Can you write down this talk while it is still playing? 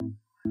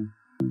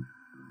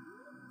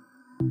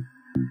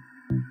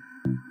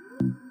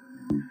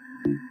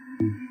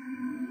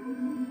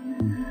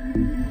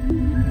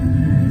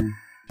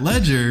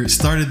Ledger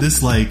started this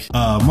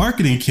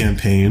marketing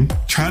campaign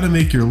trying to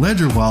make your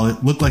Ledger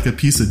wallet look like a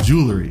piece of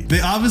jewelry.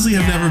 They obviously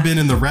have never been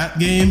in the rap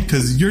game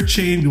because your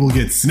chain will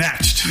get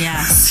snatched.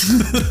 Yes.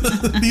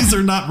 These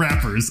are not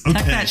rappers. Okay.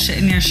 Tuck that shit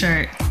in your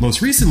shirt.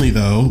 Most recently,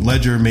 though,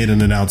 Ledger made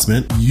an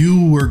announcement.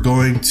 You were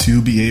going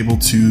to be able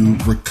to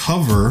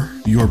recover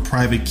your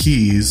private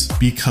keys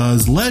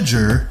because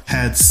Ledger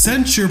had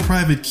sent your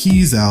private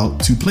keys out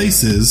to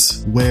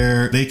places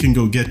where they can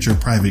go get your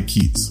private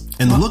keys.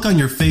 And the look on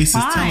your face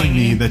is telling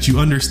me that you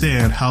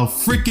understand how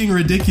freaking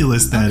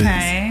ridiculous that is.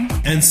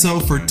 And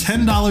so for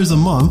 $10 a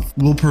month,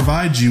 we'll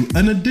provide you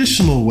an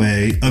additional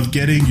way of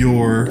getting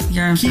your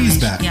keys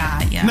back.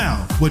 Yeah.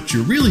 Now, what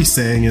you're really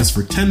saying is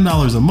for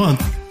 $10 a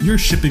month, you're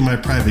shipping my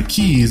private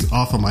keys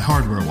off of my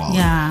hardware wallet.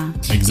 Yeah.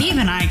 Exactly.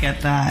 Even I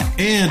get that.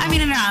 And I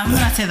mean, no, I'm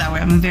not say that way.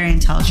 I'm a very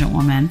intelligent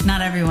woman. Not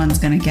everyone's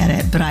going to get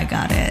it, but I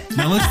got it.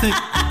 Now let's think.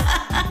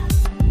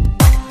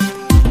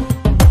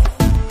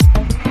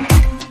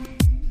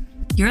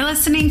 You're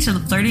listening to the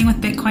Flirting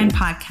with Bitcoin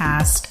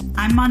podcast.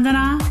 I'm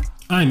Mandana.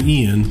 I'm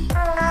Ian.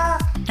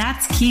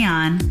 That's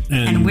Keon.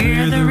 And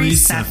we're the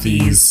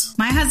Receffies.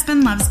 My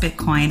husband loves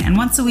Bitcoin, and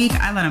once a week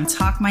I let him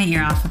talk my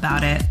ear off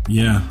about it.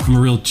 Yeah, I'm a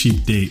real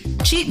cheap date.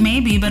 Cheap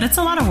maybe, but it's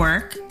a lot of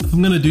work. If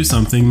I'm going to do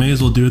something, may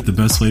as well do it the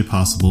best way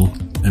possible.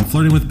 And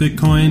Flirting with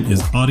Bitcoin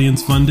is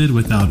audience funded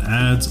without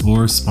ads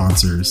or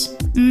sponsors.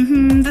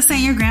 This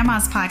ain't your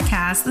grandma's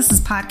podcast. This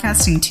is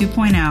podcasting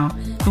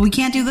 2.0. But we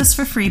can't do this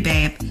for free,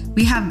 babe.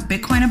 We have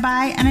Bitcoin to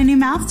buy and a new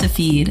mouth to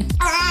feed.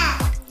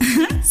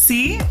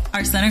 See?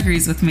 Our son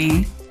agrees with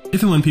me.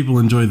 If and when people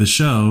enjoy the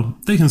show,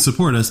 they can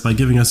support us by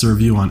giving us a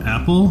review on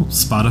Apple,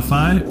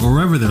 Spotify, or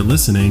wherever they're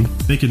listening.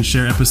 They can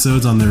share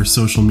episodes on their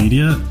social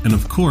media, and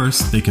of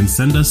course, they can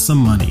send us some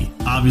money.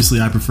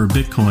 Obviously, I prefer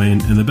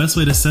Bitcoin, and the best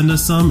way to send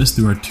us some is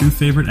through our two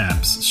favorite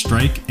apps,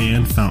 Strike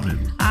and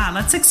Fountain.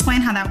 Let's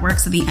explain how that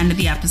works at the end of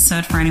the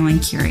episode for anyone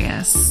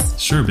curious.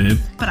 Sure, babe.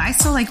 But I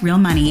still like real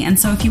money, and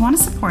so if you want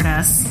to support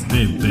us...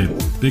 Babe,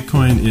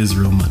 Bitcoin is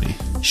real money.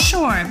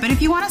 Sure, but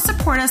if you want to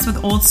support us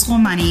with old school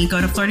money,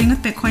 go to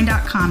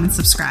flirtingwithbitcoin.com and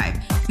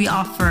subscribe. We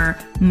offer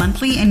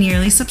monthly and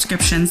yearly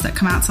subscriptions that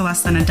come out to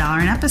less than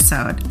 $1 an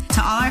episode.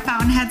 To all our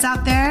fountainheads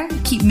out there,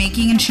 keep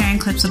making and sharing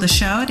clips of the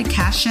show to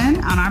cash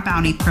in on our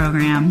bounty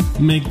program.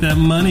 Make that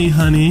money,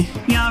 honey.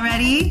 Y'all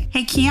ready?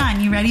 Hey,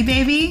 Keon, you ready,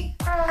 baby?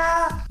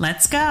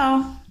 Let's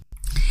go.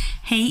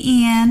 Hey,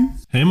 Ian.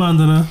 Hey,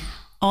 Mandana.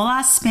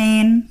 Hola,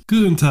 Spain.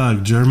 Guten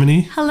Tag,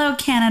 Germany. Hello,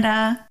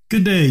 Canada.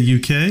 Good day,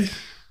 UK.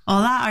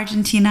 Hola,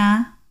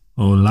 Argentina.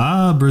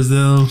 Hola,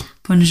 Brazil.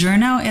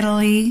 Buongiorno,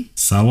 Italy.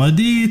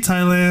 Sawadee,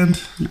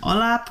 Thailand. And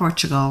hola,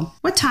 Portugal.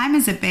 What time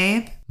is it,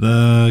 babe?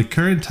 The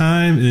current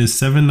time is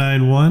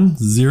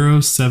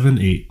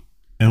 791-078.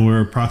 And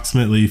we're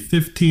approximately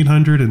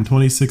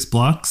 1,526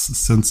 blocks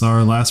since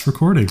our last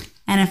recording.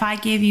 And if I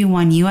gave you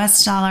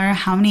 $1,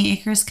 how many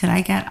acres could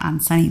I get on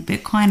sunny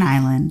Bitcoin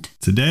Island?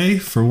 Today,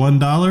 for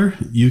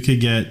 $1, you could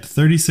get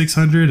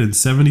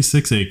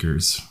 3,676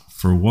 acres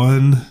for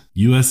 $1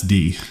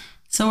 USD.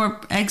 So were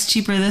eggs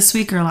cheaper this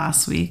week or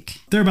last week?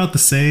 They're about the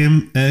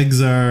same.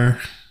 Eggs are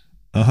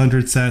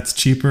 100 sats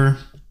cheaper.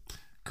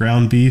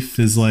 Ground beef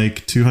is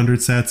like 200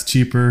 sats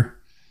cheaper.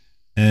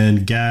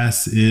 And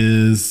gas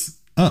is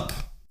up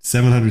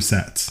 700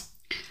 sats.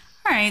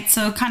 All right,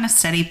 so kind of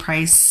steady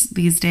price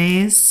these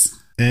days.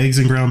 Eggs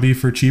and ground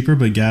beef are cheaper,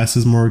 but gas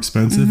is more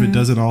expensive. It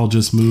doesn't all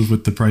just move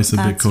with the price of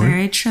Bitcoin. That's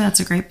very true. That's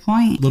a great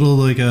point.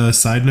 Little a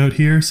side note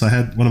here. So I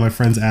had one of my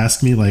friends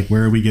ask me,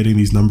 where are we getting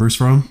these numbers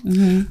from?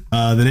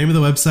 The name of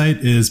the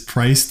website is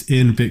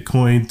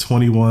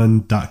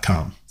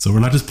pricedinbitcoin21.com. So we're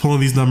not just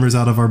pulling these numbers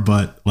out of our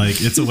butt.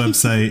 It's a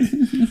website.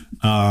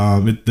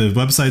 The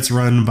website's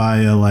run by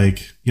a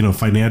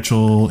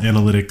financial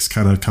analytics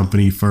kind of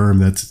company firm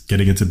that's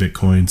getting into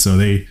Bitcoin. So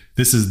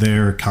this is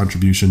their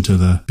contribution to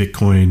the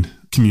Bitcoin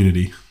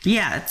community.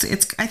 Yeah,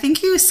 it's. I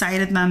think you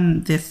cited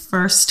them the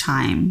first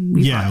time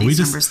we brought these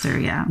numbers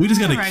through. Yeah, we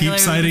just got to keep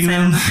citing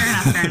them.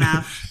 Fair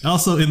enough.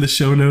 Also, in the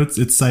show notes,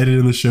 it's cited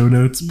in the show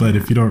notes. But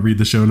if you don't read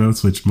the show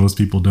notes, which most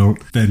people don't,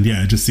 then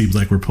it just seems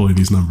like we're pulling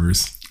these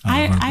numbers.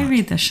 I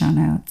read the show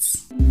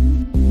notes.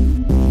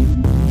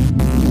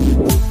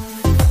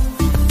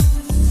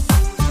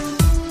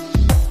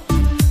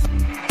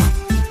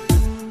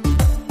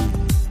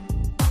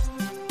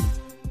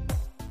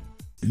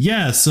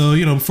 Yeah, so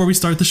before we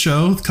start the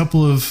show, a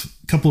couple of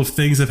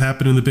things have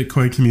happened in the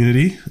Bitcoin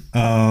community.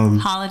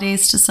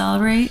 Holidays to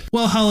celebrate?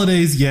 Well,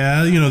 holidays,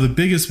 yeah. The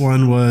biggest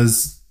one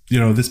was,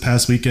 this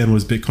past weekend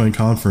was Bitcoin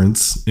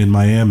conference in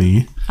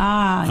Miami.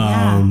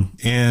 Yeah.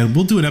 And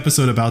we'll do an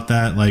episode about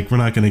that. We're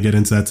not going to get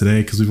into that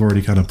today because we've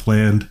already kind of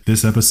planned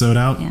this episode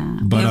out. Yeah,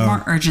 but we have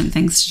more urgent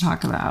things to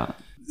talk about.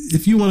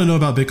 If you want to know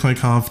about Bitcoin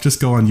Conf, just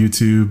go on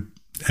YouTube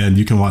and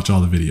you can watch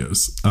all the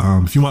videos.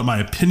 If you want my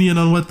opinion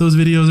on what those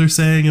videos are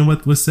saying and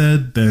what was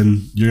said,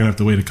 then you're going to have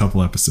to wait a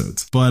couple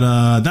episodes.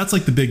 But that's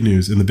the big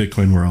news in the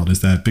Bitcoin world is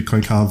that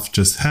Bitcoin Conf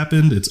just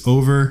happened. It's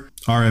over.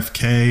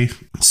 RFK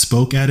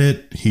spoke at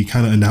it. He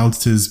kind of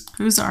announced his...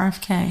 Who's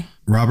RFK?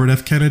 Robert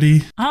F.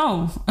 Kennedy.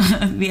 Oh,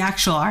 the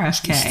actual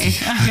RFK.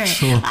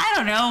 Okay. I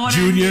don't know. What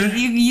Junior.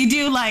 You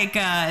do like,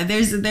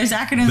 there's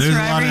acronyms for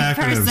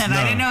every person. No.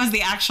 I didn't know it was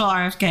the actual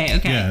RFK.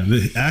 Okay.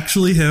 Yeah,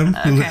 actually him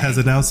who has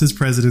announced his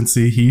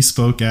presidency. He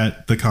spoke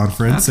at the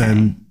conference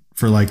and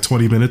for like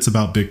 20 minutes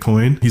about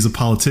Bitcoin. He's a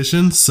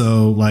politician,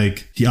 so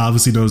like he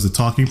obviously knows the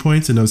talking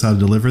points and knows how to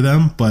deliver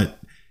them. But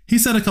he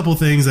said a couple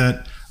things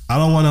that I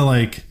don't want to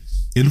like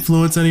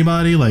influence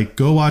anybody. Like,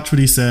 go watch what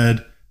he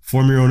said.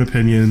 Form your own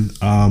opinion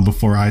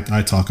before I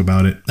talk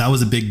about it. That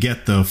was a big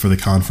get, though, for the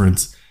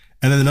conference.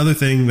 And then another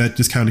thing that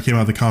just kind of came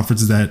out of the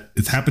conference is that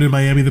it's happened in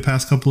Miami the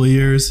past couple of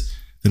years.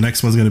 The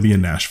next one's going to be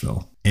in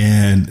Nashville.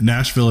 And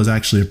Nashville is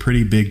actually a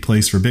pretty big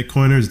place for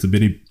Bitcoiners. It's a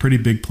pretty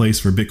big place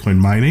for Bitcoin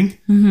mining.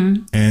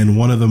 Mm-hmm. And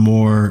one of the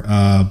more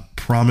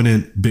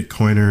prominent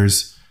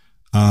Bitcoiners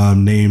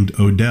named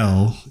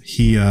Odell,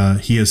 he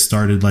has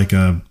started like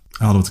I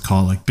don't know what to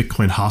call it, like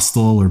Bitcoin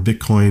hostel or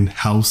Bitcoin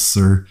house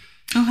or...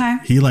 Okay.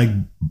 He like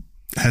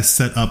has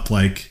set up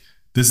like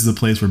this is a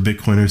place where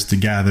Bitcoiners to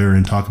gather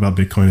and talk about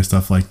Bitcoin and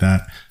stuff like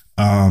that.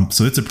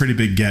 So it's a pretty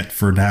big get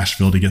for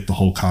Nashville to get the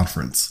whole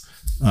conference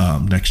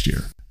next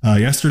year.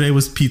 Yesterday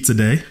was Pizza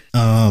Day.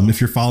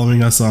 If you're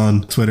following us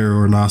on Twitter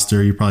or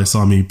Nostr, you probably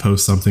saw me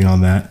post something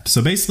on that.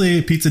 So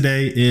basically, Pizza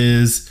Day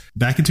is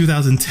back in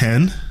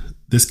 2010.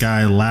 This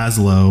guy,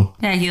 Laszlo.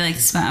 Yeah, he like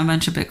spent a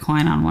bunch of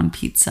Bitcoin on one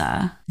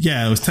pizza.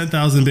 Yeah, it was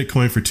 10,000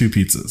 Bitcoin for 2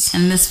 pizzas.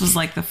 And this was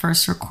like the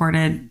first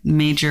recorded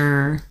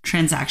major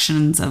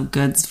transactions of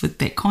goods with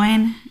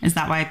Bitcoin. Is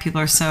that why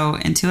people are so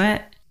into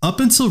it?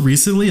 Up until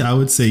recently, I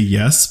would say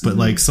yes, but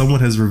like someone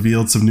has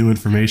revealed some new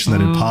information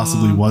that it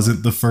possibly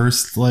wasn't the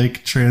first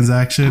like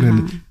transaction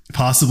and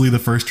possibly the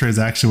first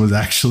transaction was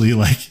actually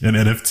like an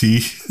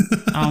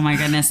NFT. Oh my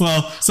goodness.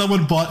 Well,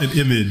 someone bought an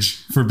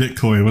image for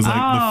Bitcoin. It was like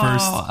the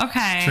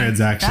first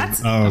transaction.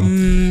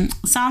 That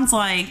sounds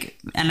like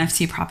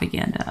NFT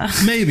propaganda.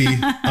 Maybe.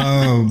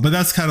 But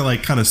that's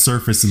kind of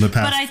surfaced in the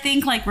past. But I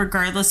think like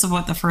regardless of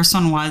what the first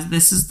one was,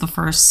 this is the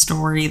first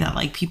story that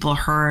like people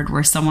heard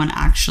where someone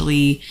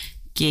actually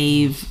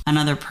gave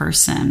another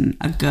person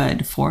a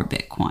good for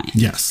Bitcoin.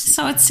 Yes.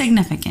 So it's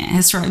significant.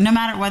 Historic, no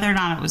matter whether or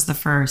not it was the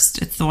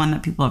first, it's the one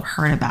that people have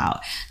heard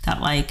about that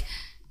like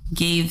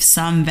gave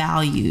some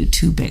value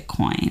to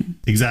Bitcoin.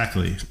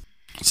 Exactly.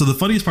 So the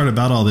funniest part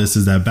about all this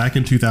is that back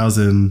in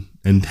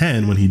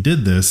 2010, when he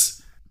did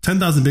this,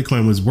 10,000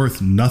 Bitcoin was worth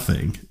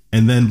nothing.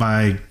 And then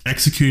by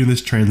executing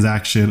this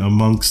transaction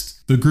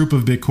amongst the group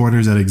of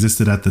Bitcoiners that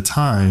existed at the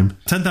time,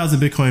 10,000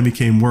 Bitcoin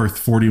became worth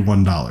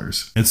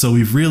 $41. And so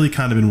we've really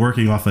kind of been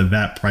working off of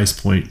that price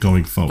point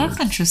going forward. That's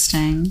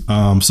interesting.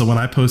 So when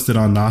I posted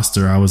on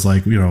Nostr, I was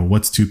like,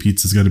 what's 2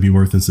 pizzas going to be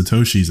worth in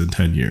Satoshis in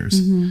 10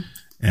 years? Mm-hmm.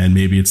 And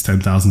maybe it's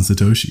 10,000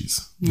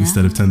 Satoshis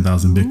instead of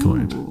 10,000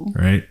 Bitcoin,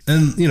 right?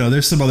 And,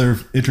 there's some other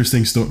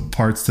interesting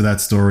parts to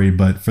that story.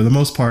 But for the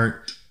most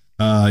part,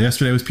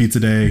 yesterday was Pizza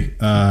Day.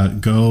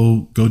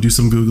 Go do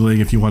some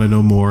Googling if you want to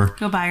know more.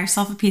 Go buy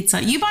yourself a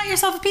pizza. You bought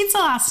yourself a pizza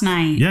last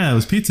night. Yeah, it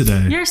was Pizza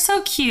Day. You're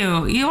so cute.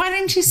 Why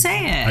didn't you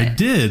say it? I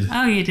did.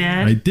 Oh, you did?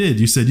 I did.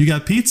 You said you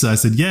got pizza. I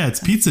said, yeah,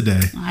 it's Pizza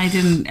Day. I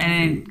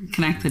didn't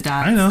connect the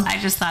dots. I know. I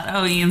just thought,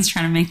 Ian's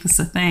trying to make this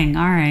a thing.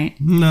 All right.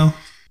 No,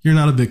 you're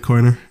not a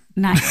Bitcoiner.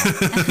 Not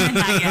yet.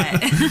 Not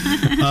yet.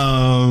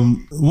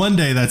 One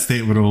day that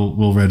statement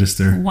will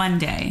register. One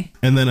day.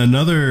 And then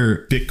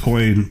another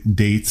Bitcoin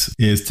date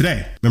is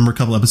today. Remember a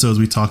couple episodes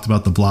we talked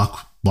about the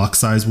block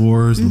size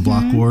wars and the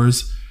block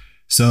wars?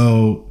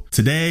 So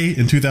today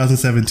in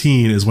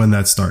 2017 is when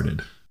that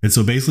started. And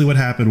so basically what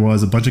happened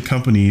was a bunch of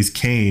companies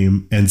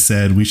came and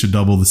said we should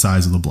double the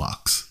size of the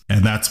blocks.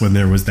 And that's when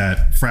there was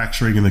that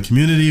fracturing in the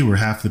community where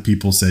half the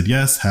people said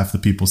yes, half the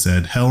people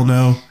said hell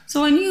no.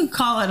 So when you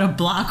call it a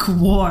block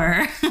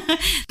war,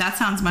 that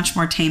sounds much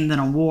more tame than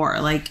a war.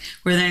 Like,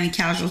 were there any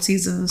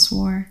casualties of this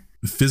war?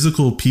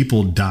 Physical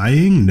people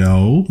dying?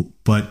 No.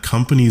 But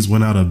companies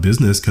went out of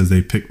business because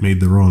they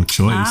made the wrong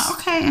choice.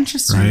 Okay,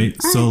 interesting.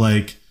 Right? So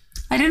like...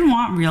 I didn't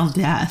want real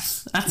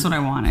death. That's what I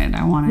wanted.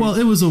 Well,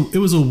 it was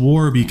a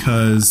war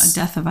because... a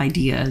death of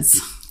ideas.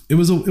 It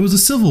was a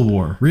civil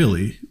war,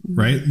 really,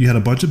 right? You had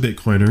a bunch of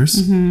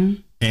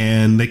Bitcoiners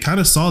and they kind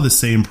of saw the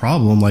same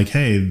problem. Like,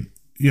 hey,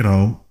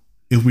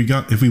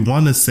 if we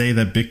want to say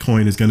that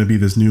Bitcoin is going to be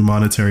this new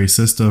monetary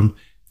system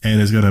and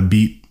is going to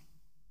beat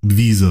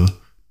Visa,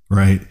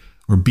 right?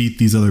 Or beat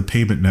these other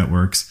payment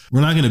networks,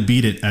 we're not going to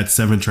beat it at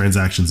 7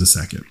 transactions a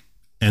second.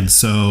 And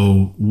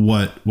so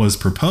what was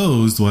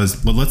proposed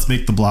was, well, let's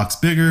make the blocks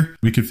bigger.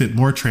 We could fit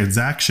more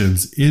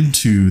transactions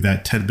into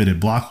that 10-minute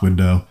block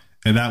window,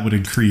 and that would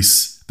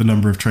increase the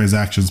number of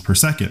transactions per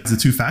second. The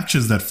 2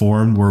 factions that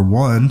formed were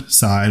one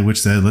side, which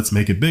said, let's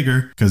make it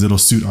bigger because it'll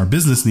suit our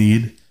business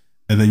need.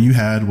 And then you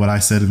had what I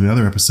said in the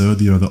other episode,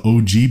 the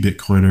OG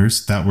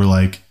Bitcoiners that were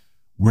like,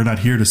 we're not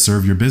here to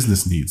serve your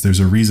business needs. There's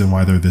a reason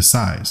why they're this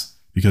size,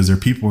 because there are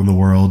people in the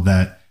world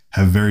that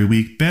have very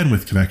weak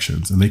bandwidth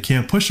connections and they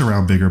can't push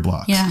around bigger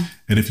blocks. Yeah.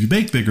 And if you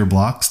make bigger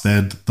blocks,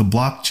 then the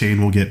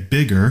blockchain will get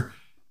bigger.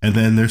 And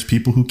then there's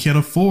people who can't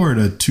afford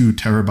a 2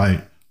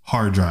 terabyte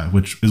hard drive,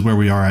 which is where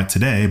we are at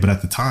today. But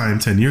at the time,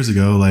 10 years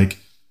ago, like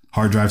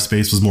hard drive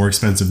space was more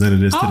expensive than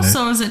it is today.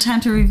 So is it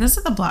time to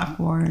revisit the Block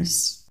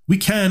Wars? We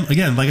can.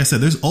 Again, like I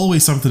said, there's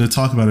always something to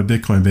talk about in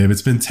Bitcoin, babe.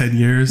 It's been 10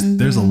 years.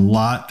 There's a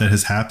lot that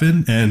has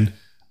happened. And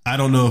I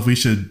don't know if we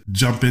should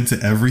jump into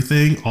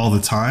everything all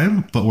the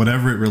time, but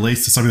whenever it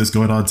relates to something that's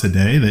going on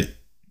today that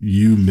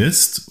you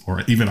missed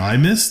or even I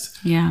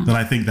missed, then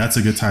I think that's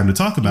a good time to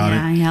talk about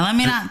it. Yeah. Let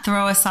me not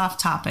throw us off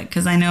topic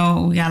because I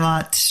know we got a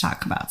lot to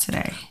talk about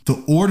today. The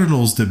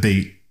ordinals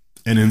debate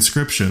and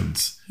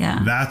inscriptions.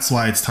 Yeah. That's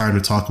why it's time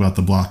to talk about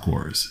the block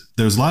wars.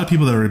 There's a lot of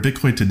people that are in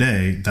Bitcoin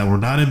today that were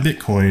not in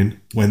Bitcoin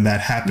when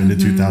that happened in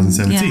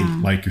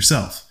 2017, like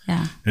yourself.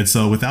 Yeah. And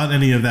so without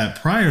any of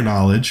that prior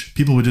knowledge,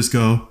 people would just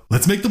go,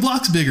 let's make the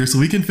blocks bigger so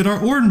we can fit our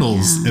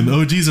ordinals. And the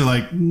OGs are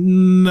like,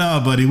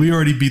 nah, buddy, we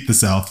already beat the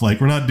South. Like,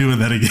 we're not doing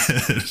that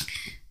again.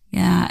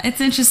 Yeah,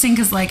 it's interesting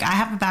because like I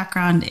have a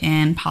background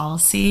in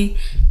policy,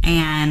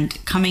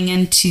 and coming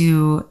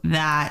into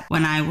that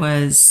when I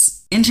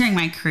was entering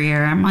my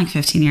career, I'm like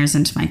 15 years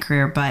into my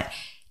career, but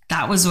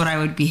that was what I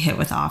would be hit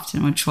with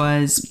often, which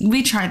was,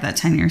 we tried that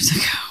 10 years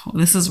ago.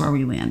 This is where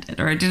we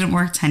landed. Or it didn't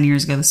work 10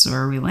 years ago. This is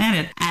where we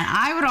landed. And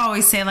I would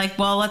always say like,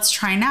 well, let's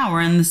try now.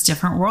 We're in this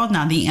different world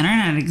now. The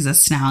internet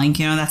exists now. Like,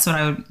 you know, that's what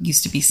I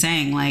used to be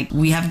saying. Like,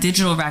 we have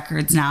digital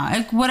records now.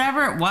 Like,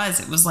 whatever it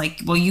was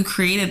like, well, you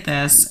created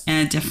this in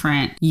a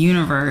different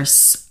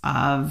universe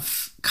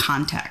of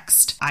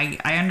context. I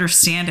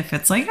understand if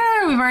it's like,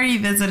 oh, we've already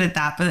visited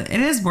that, but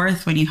it is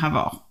worth when you have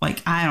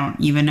I don't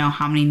even know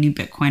how many new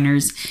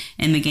Bitcoiners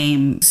in the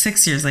game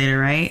 6 years later,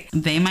 right?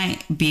 They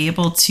might be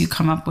able to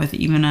come up with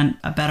even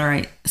a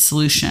better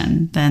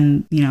solution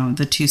than, you know,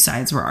 the two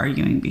sides were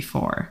arguing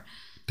before.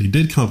 They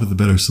did come up with a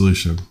better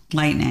solution.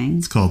 Lightning.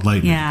 It's called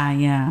Lightning.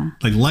 Yeah.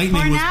 Like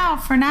Lightning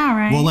for now,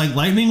 right? Well, like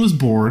Lightning was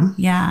born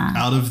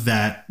out of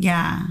that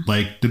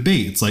like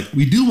debate. It's like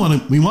we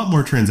want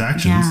more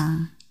transactions.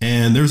 Yeah.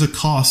 And there's a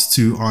cost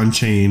to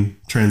on-chain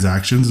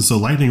transactions. And so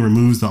Lightning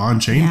removes the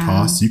on-chain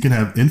costs. You can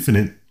have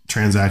infinite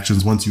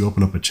transactions once you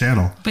open up a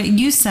channel. But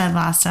you said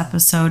last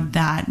episode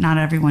that not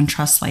everyone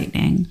trusts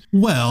Lightning.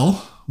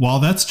 Well, while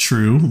that's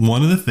true,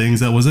 one of the things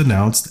that was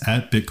announced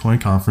at Bitcoin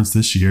conference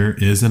this year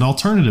is an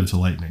alternative to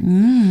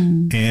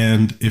Lightning.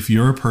 And if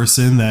you're a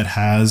person that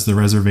has the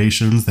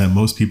reservations that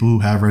most people who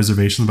have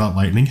reservations about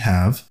Lightning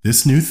have,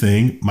 this new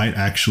thing might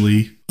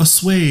actually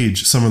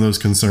assuage some of those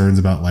concerns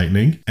about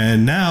Lightning.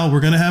 And now we're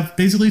going to have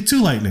basically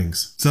two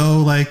Lightnings. So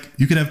like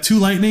you could have two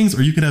Lightnings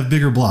or you could have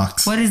bigger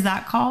blocks. What is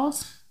that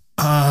called?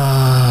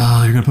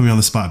 You're going to put me on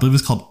the spot. I believe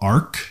it's called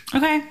ARC.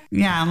 Okay.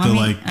 Yeah.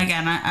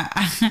 Again,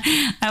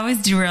 I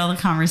always derail the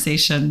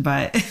conversation,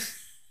 but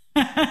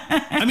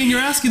I mean,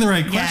 you're asking the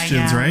right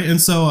questions, right? And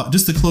so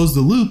just to close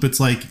the loop, it's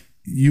like,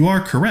 you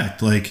are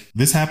correct. Like,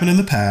 this happened in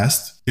the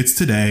past. It's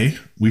today.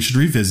 We should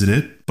revisit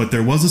it. But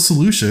there was a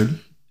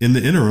solution in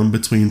the interim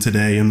between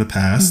today and the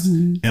past.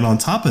 And on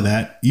top of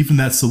that, even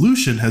that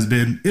solution has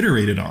been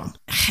iterated on.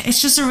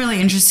 It's just a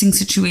really interesting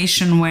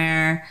situation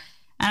where,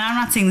 and I'm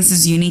not saying this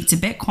is unique to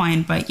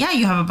Bitcoin, but yeah,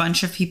 you have a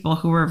bunch of people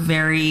who are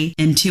very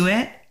into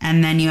it.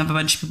 And then you have a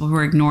bunch of people who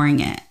are ignoring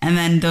it. And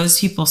then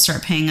those people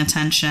start paying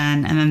attention,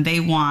 and then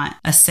they want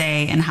a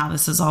say in how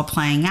this is all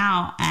playing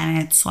out.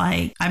 And it's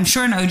like, I'm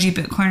sure an OG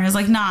Bitcoiner is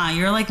like, nah,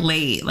 you're like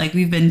late. Like,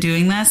 we've been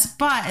doing this.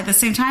 But at the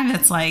same time,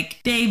 it's like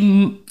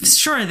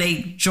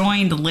they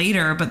joined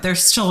later, but they're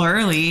still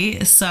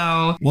early.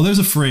 So, well, there's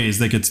a phrase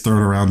that gets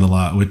thrown around a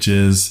lot, which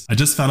is, I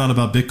just found out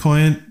about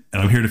Bitcoin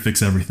and I'm here to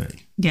fix everything.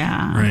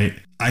 Yeah. Right.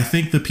 I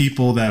think the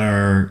people that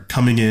are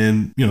coming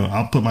in, you know,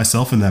 I'll put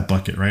myself in that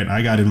bucket, right?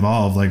 I got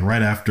involved like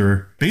right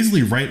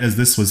as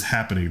this was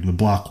happening, the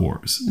block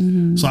wars.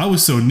 So I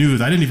was so new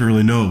that I didn't even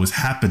really know it was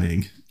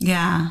happening.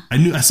 Yeah.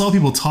 I saw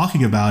people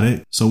talking about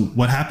it. So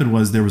what happened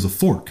was there was a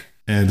fork.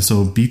 And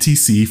so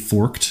BTC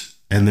forked,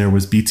 and there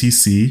was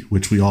BTC,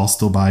 which we all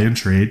still buy and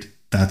trade.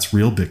 That's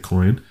real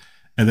Bitcoin.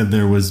 And then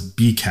there was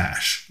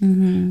Bcash.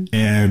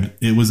 And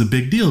it was a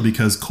big deal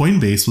because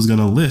Coinbase was going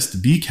to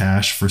list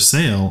Bcash for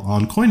sale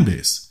on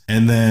Coinbase.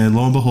 And then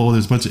lo and behold,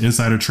 there's a bunch of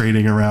insider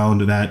trading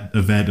around that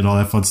event and all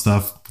that fun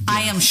stuff.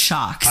 I am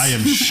shocked.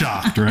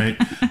 Right?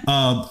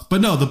 But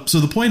no, so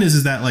the point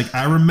is that like,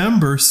 I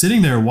remember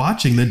sitting there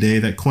watching the day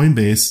that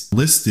Coinbase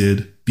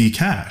listed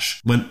Bcash.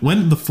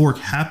 When the fork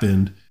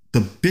happened, the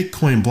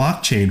Bitcoin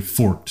blockchain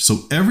forked.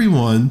 So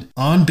everyone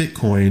on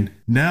Bitcoin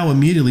now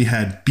immediately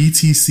had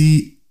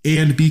BTC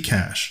and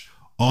Bcash.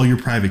 All your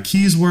private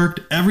keys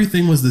worked.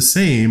 Everything was the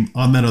same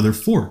on that other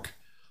fork.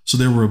 So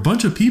there were a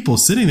bunch of people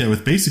sitting there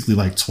with basically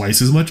like twice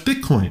as much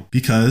Bitcoin,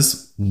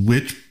 because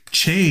which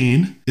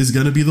chain is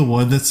going to be the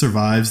one that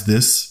survives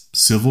this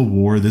civil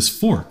war, this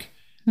fork?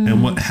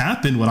 And what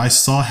I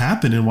saw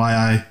happen and why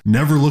I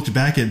never looked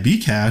back at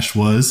Bcash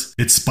was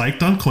it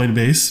spiked on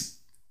Coinbase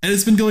and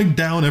it's been going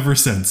down ever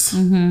since.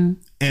 And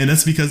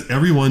that's because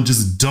everyone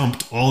just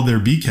dumped all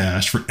their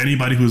Bcash for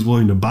anybody who was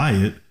willing to buy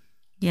it.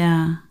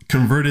 Yeah.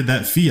 Converted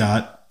that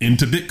fiat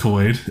into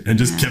Bitcoin and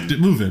just kept it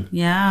moving.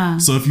 Yeah.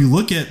 So if you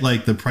look at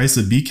like the price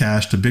of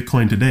Bcash to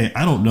Bitcoin today,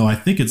 I don't know. I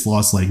think it's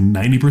lost like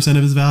 90%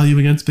 of its value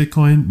against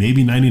Bitcoin,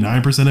 maybe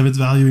 99% of its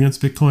value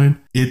against Bitcoin.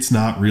 It's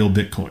not real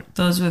Bitcoin.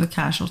 Those were the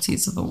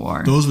casualties of the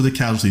war. Those were the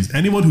casualties.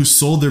 Anyone who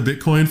sold their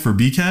Bitcoin for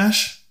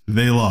Bcash,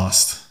 they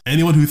lost.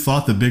 Anyone who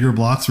thought the bigger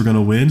blocks were going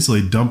to win, so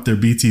they dumped their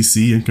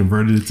BTC and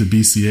converted it to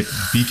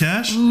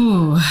Bcash,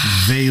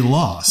 they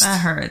lost. That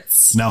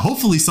hurts. Now,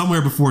 hopefully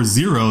somewhere before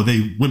zero,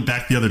 they went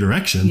back the other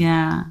direction.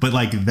 Yeah. But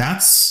like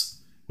that's,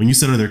 when you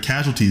said are there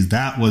casualties,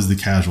 that was the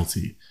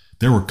casualty.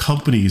 There were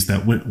companies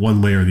that went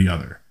one way or the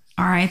other.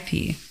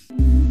 RIP.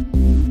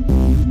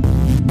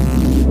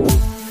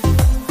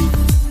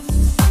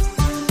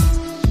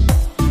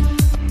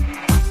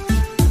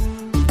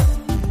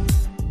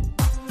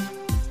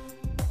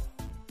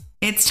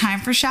 It's time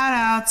for shout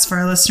outs for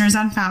our listeners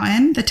on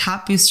Fountain, the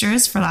top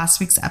boosters for last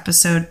week's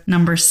episode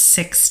number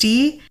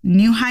 60.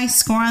 New high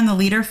score on the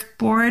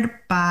leaderboard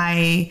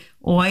by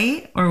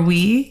Oi or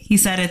we. He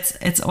said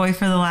it's Oi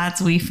for the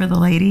lads, we for the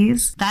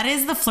ladies. That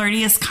is the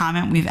flirtiest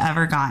comment we've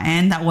ever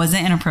gotten. That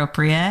wasn't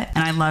inappropriate and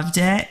I loved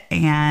it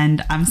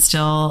and I'm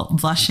still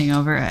blushing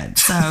over it.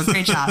 So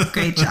great job.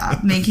 Great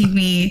job making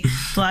me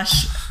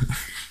blush.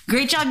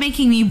 Great job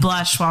making me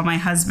blush while my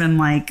husband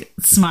like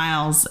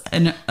smiles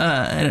an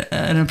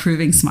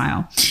approving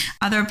smile.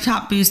 Other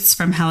top boosts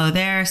from Hello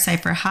There,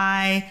 Cypher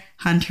High,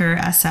 Hunter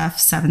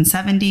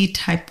SF770,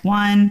 Type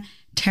 1,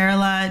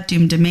 Terla,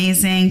 Doomed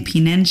Amazing, P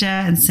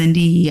Ninja, and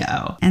Cindy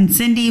Yo. And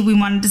Cindy, we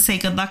wanted to say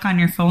good luck on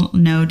your full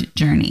node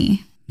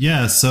journey.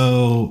 Yeah,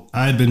 so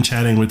I'd been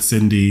chatting with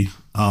Cindy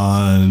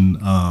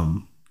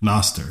on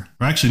Nostr.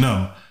 Or actually,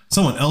 no.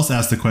 Someone else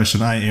asked the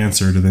question, I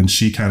answered, and then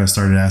she kind of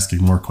started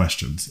asking more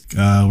questions.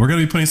 We're going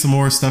to be putting some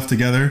more stuff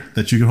together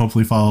that you can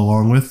hopefully follow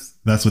along with.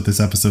 That's what this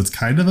episode's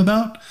kind of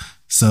about.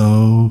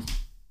 So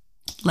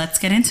let's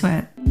get into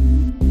it.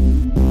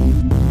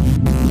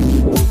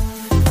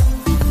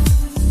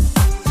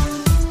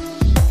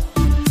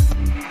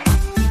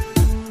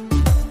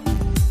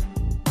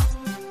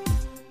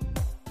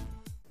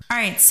 All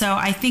right, so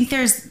I think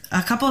there's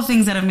a couple of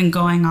things that have been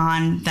going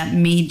on that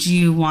made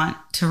you want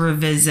to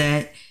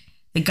revisit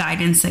the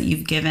guidance that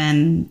you've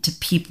given to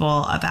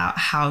people about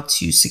how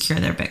to secure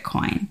their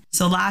Bitcoin.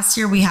 So last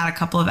year we had a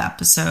couple of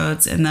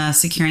episodes in the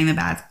Securing the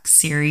Bag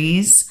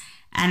series,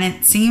 and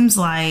it seems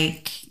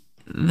like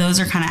those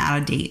are kind of out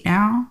of date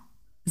now.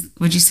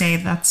 Would you say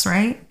that's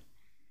right?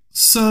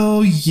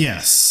 So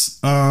yes,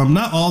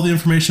 not all the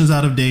information is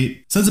out of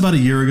date. Since about a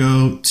year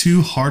ago,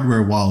 2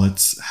 hardware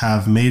wallets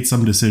have made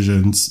some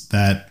decisions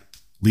that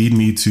lead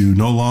me to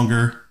no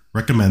longer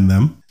recommend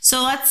them.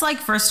 So let's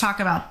first talk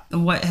about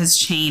what has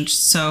changed.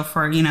 So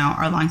for,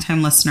 our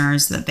longtime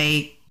listeners that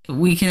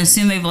we can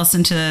assume they've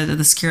listened to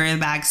the Secure the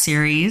Bag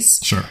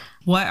series. Sure.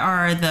 What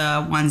are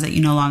the ones that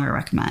you no longer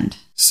recommend?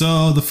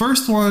 So the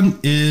first one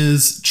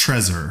is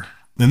Trezor.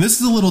 And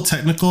this is a little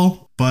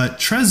technical, but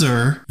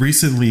Trezor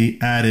recently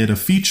added a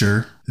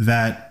feature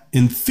that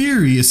in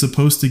theory is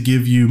supposed to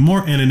give you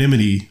more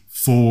anonymity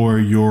for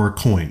your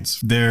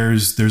coins.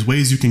 There's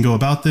ways you can go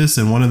about this,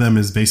 and one of them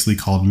is basically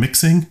called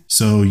mixing.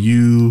 So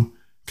you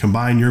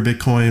combine your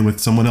Bitcoin with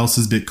someone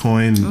else's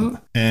Bitcoin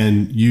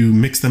and you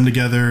mix them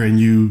together and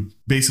you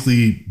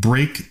basically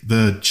break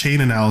the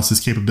chain analysis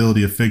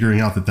capability of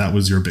figuring out that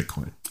was your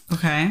Bitcoin.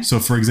 Okay. So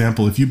for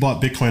example, if you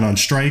bought Bitcoin on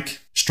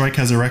Strike, Strike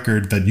has a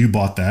record that you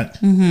bought that.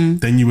 Mm-hmm.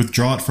 Then you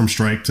withdraw it from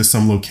Strike to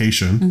some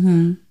location.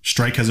 Mm-hmm.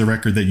 Strike has a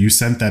record that you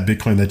sent that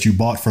Bitcoin that you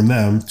bought from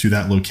them to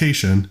that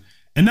location.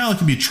 And now it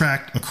can be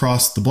tracked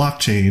across the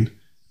blockchain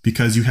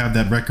because you have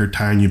that record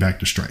tying you back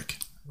to Strike.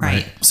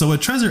 Right. So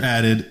what Trezor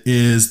added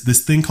is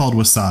this thing called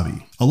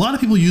Wasabi. A lot of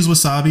people use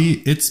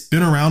Wasabi. It's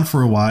been around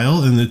for a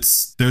while, and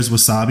there's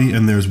Wasabi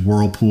and there's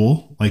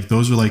Whirlpool.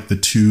 Those are the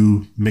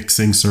 2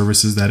 mixing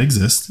services that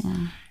exist.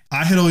 Yeah.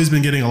 I had always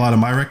been getting a lot of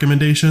my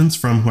recommendations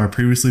from who I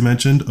previously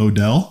mentioned,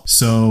 Odell.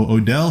 So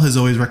Odell has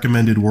always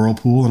recommended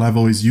Whirlpool, and I've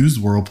always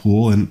used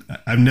Whirlpool, and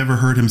I've never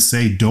heard him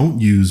say don't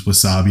use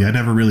Wasabi. I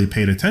never really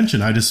paid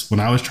attention. When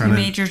I was trying to...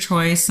 You made your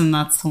choice, and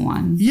that's the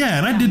one.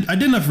 Yeah, and I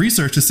did enough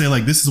research to say,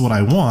 this is what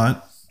I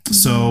want,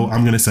 so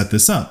I'm going to set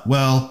this up.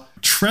 Well,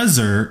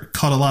 Trezor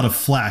caught a lot of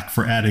flack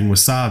for adding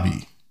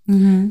Wasabi.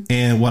 Mm-hmm.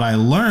 And what I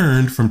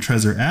learned from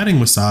Trezor adding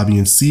Wasabi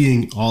and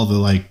seeing all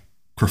the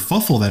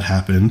kerfuffle that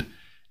happened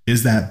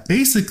is that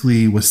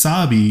basically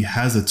Wasabi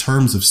has a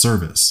terms of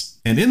service.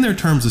 And in their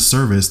terms of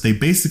service, they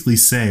basically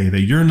say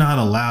that you're not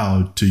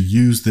allowed to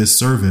use this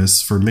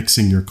service for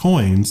mixing your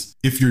coins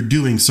if you're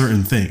doing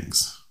certain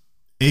things.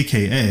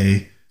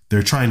 AKA,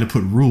 they're trying to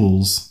put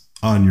rules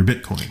on your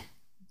Bitcoin.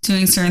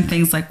 Doing certain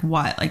things like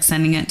what? Like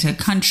sending it to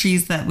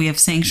countries that we have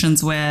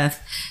sanctions with,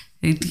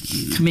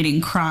 committing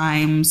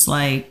crimes,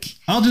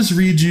 I'll just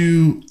read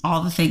you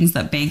all the things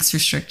that banks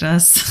restrict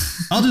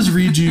us. I'll just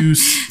read you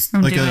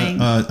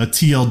a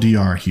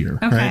TLDR here.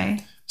 Okay.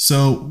 Right?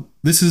 So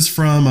this is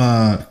from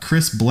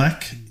Chris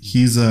Bleck.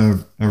 He's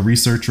a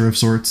researcher of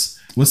sorts.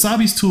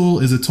 Wasabi's tool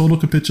is a total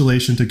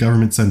capitulation to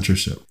government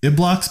censorship. It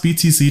blocks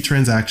BTC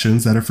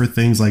transactions that are for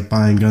things like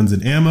buying guns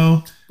and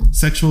ammo,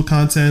 sexual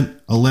content,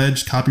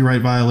 alleged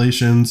copyright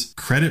violations,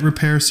 credit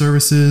repair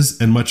services,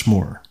 and much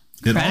more.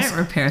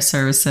 Repair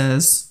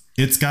services.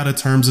 It's got a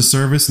terms of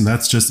service, and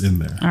that's just in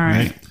there. All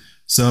right.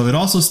 So it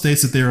also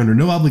states that they are under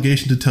no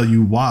obligation to tell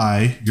you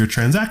why your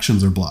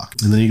transactions are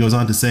blocked. And then he goes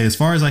on to say, as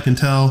far as I can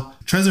tell,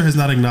 Trezor has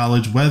not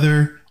acknowledged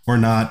whether or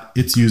not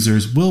its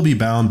users will be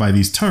bound by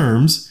these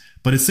terms,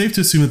 but it's safe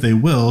to assume that they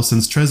will,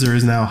 since Trezor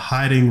is now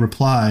hiding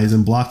replies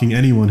and blocking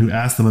anyone who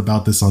asks them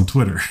about this on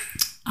Twitter.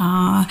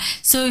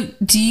 So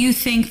do you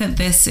think that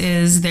this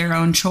is their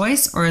own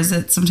choice, or is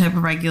it some type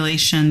of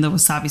regulation the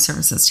Wasabi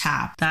services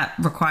have that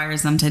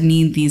requires them to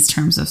need these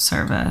terms of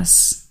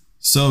service?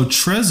 So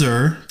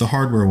Trezor, the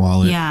hardware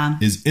wallet,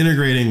 is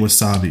integrating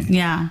Wasabi.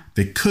 Yeah.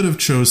 They could have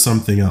chose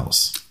something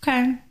else.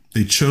 Okay.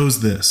 They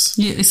chose this.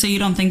 So you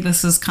don't think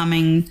this is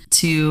coming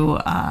to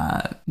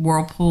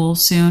Whirlpool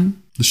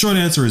soon? The short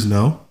answer is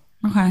no.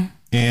 Okay.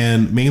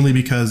 And mainly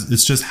because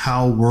it's just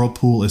how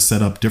Whirlpool is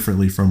set up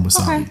differently from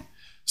Wasabi. Okay.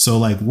 So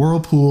like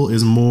Whirlpool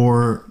is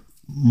more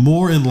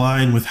in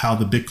line with how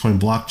the Bitcoin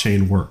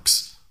blockchain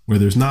works, where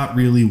there's not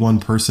really one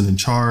person in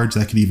charge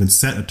that can even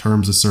set a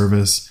terms of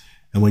service.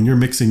 And when you're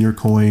mixing your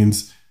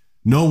coins,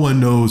 no one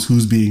knows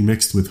who's being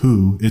mixed with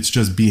who. It's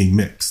just being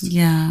mixed.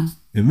 Yeah.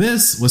 In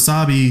this,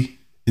 Wasabi,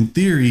 in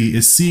theory,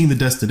 is seeing the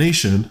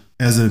destination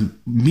as a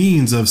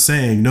means of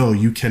saying, no,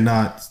 you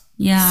cannot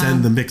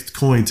send the mixed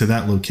coin to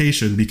that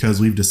location because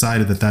we've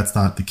decided that that's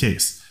not the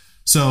case.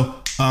 So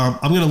I'm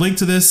going to link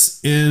to this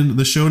in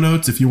the show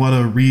notes if you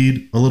want to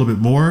read a little bit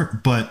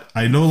more. But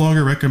I no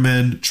longer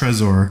recommend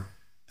Trezor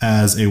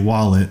as a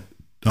wallet,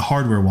 a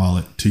hardware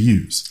wallet to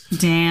use.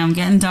 Damn,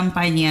 getting dumped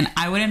by Ian.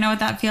 I wouldn't know what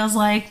that feels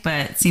like,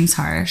 but it seems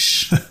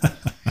harsh. All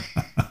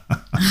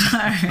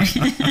right.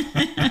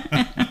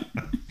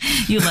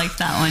 You liked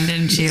that one,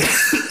 didn't you?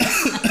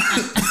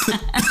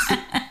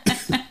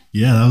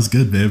 Yeah, that was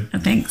good, babe.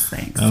 Thanks.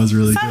 That was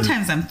really good.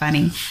 Sometimes I'm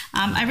funny.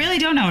 I really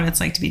don't know what it's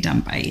like to be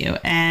dumped by you,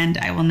 and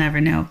I will never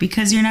know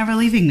because you're never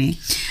leaving me.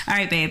 All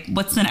right, babe,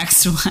 what's the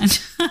next one?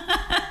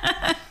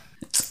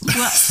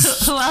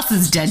 Who else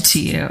is dead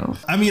to you?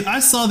 I mean, I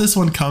saw this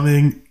one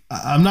coming.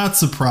 I'm not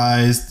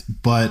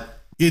surprised, but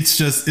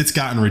it's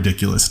gotten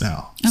ridiculous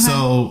now. Okay.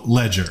 So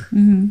Ledger.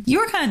 Mm-hmm. You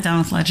were kind of done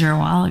with Ledger a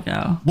while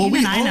ago. Well,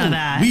 I know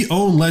that. We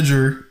own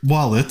Ledger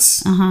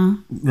wallets,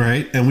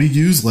 right? And we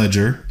use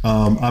Ledger.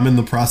 I'm in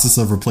the process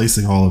of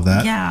replacing all of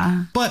that.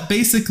 Yeah. But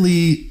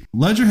basically,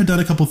 Ledger had done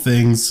a couple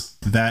things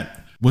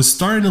that was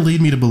starting to lead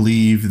me to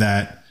believe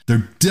that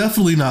they're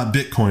definitely not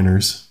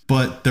Bitcoiners,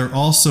 but they're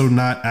also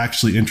not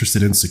actually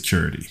interested in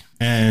security.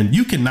 And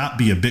you cannot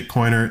be a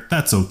Bitcoiner,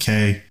 that's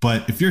okay.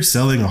 But if you're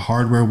selling a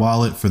hardware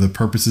wallet for the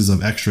purposes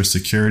of extra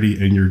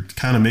security and you're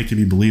kind of making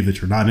me believe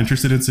that you're not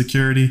interested in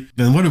security,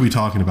 then what are we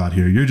talking about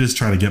here? You're just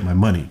trying to get my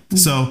money. Mm-hmm.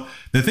 So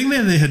the thing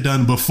that they had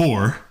done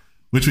before,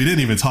 which we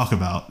didn't even talk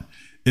about,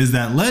 is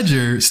that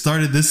Ledger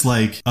started this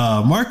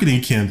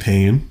marketing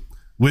campaign,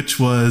 which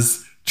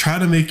was try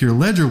to make your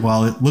Ledger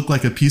wallet look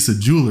like a piece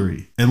of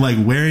jewelry and like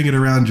wearing it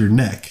around your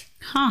neck.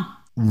 Huh.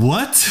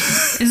 What?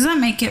 Does that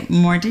make it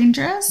more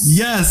dangerous?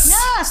 Yes.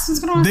 Yes.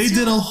 They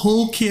did a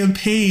whole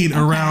campaign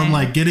around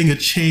like getting a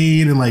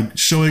chain and like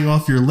showing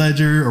off your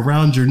ledger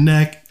around your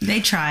neck.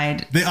 They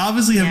tried. They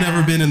obviously have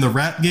never been in the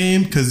rap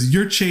game because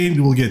your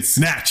chain will get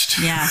snatched.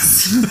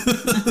 Yes.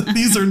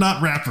 These are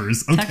not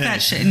rappers. Okay. Tuck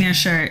that shit in your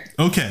shirt.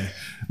 Okay.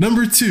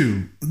 Number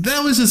 2,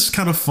 that was just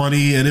kind of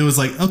funny. And it was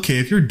like, okay,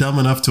 if you're dumb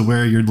enough to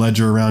wear your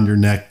ledger around your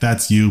neck,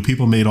 that's you.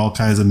 People made all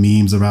kinds of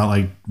memes about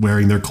like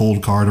wearing their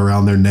cold card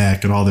around their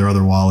neck and all their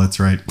other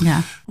wallets, right?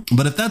 Yeah.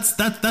 But if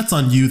that's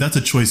on you, that's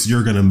a choice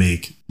you're going to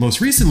make.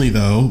 Most recently,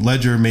 though,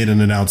 Ledger made an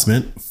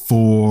announcement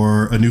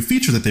for a new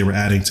feature that they were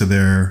adding to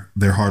their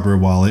hardware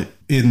wallet,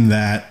 in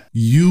that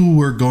you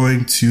were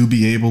going to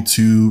be able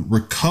to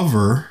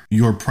recover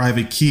your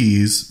private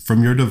keys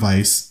from your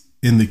device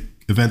in the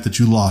event that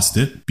you lost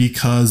it,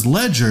 because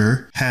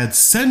Ledger had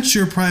sent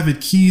your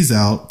private keys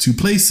out to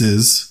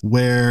places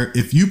where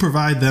if you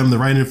provide them the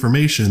right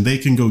information, they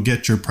can go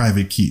get your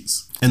private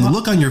keys. And the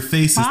look on your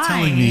face is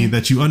telling me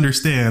that you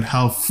understand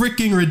how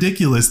freaking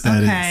ridiculous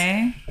that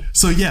is.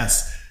 So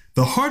yes,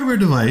 the hardware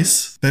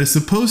device that is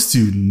supposed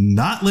to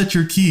not let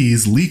your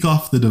keys leak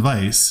off the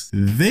device,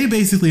 they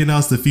basically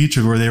announced a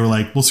feature where they were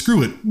like, well,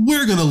 screw it.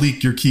 We're going to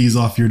leak your keys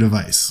off your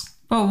device.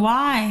 But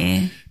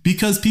why?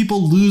 Because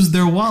people lose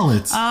their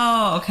wallets.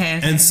 Oh,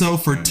 okay. And so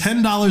for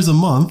 $10 a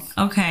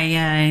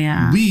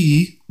month,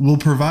 we will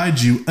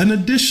provide you an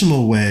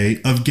additional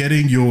way of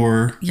getting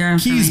your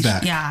keys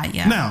back.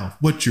 Yeah. Now,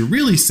 what you're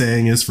really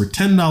saying is for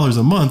 $10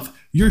 a month,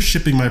 you're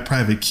shipping my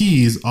private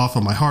keys off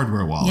of my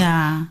hardware wallet.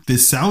 Yeah.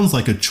 This sounds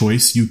like a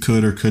choice you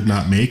could or could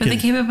not make. But the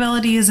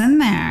capability is in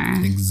there.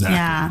 Exactly.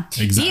 Yeah.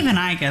 Exactly. Even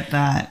I get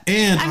that.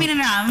 And I mean,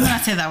 no, I'm not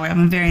say it that way.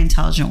 I'm a very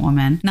intelligent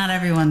woman. Not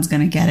everyone's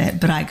going to get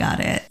it, but I got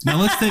it. Now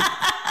let's think.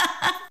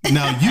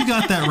 Now you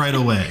got that right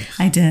away.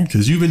 I did.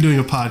 Because you've been doing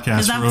a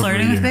podcast for over a year.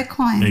 Flirting with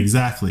Bitcoin.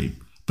 Exactly.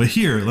 But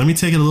here, let me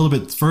take it a little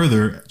bit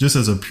further, just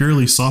as a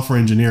purely software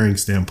engineering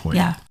standpoint.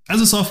 Yeah.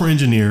 As a software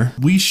engineer,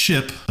 we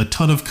ship a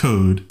ton of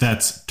code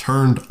that's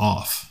turned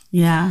off.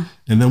 Yeah.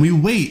 And then we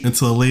wait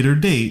until a later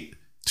date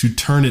to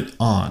turn it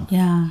on.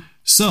 Yeah.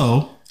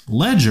 So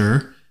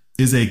Ledger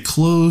is a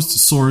closed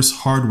source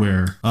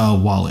hardware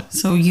wallet.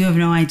 So you have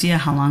no idea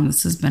how long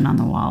this has been on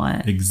the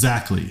wallet.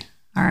 Exactly.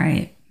 All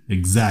right.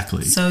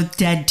 Exactly. So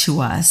dead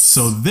to us.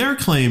 So they're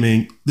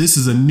claiming this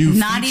is a new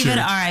Not feature.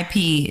 even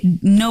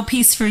RIP. No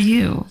peace for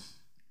you.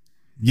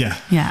 Yeah.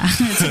 Yeah.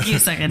 It took you a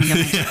second to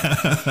get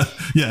Yeah.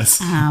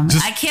 Yes.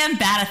 I can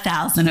bat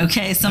 1,000.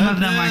 Okay. Some of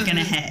them aren't going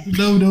to hit.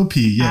 No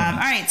P. Yeah. All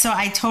right. So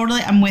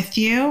I'm with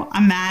you.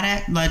 I'm mad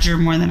at Ledger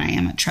more than I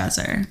am at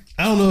Trezor.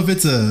 I don't know if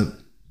it's a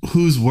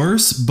who's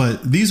worse,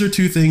 but these are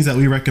two things that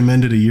we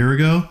recommended a year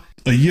ago.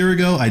 A year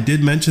ago, I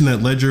did mention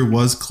that Ledger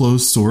was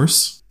closed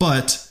source,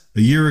 but a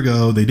year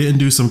ago, they didn't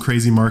do some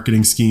crazy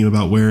marketing scheme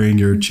about wearing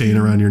your chain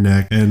around your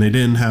neck, and they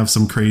didn't have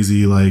some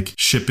crazy like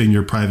shipping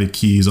your private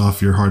keys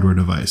off your hardware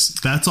device.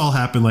 That's all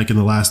happened like in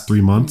the last 3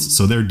 months,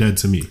 so they're dead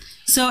to me.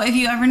 So if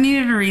you ever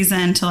needed a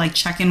reason to like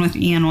check in with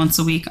Ian once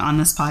a week on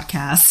this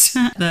podcast,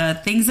 the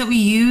things that we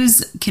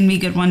use can be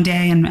good one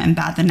day and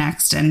bad the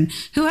next. And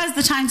who has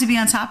the time to be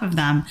on top of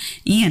them?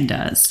 Ian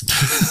does.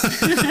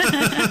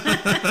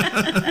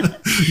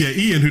 Yeah,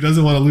 Ian, who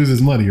doesn't want to lose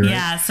his money, right?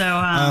 Yeah.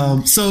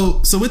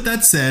 So with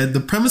that said, the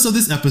premise of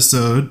this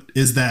episode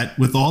is that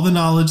with all the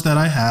knowledge that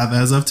I have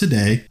as of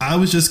today, I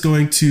was just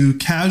going to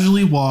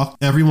casually walk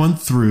everyone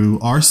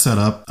through our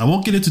setup. I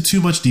won't get into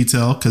too much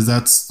detail because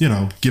that's,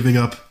 giving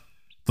up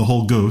the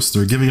whole ghost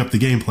or giving up the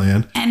game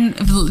plan. And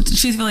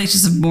truthfully, it's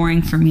just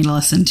boring for me to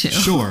listen to.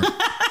 Sure.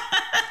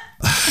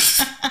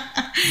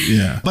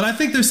 Yeah. But I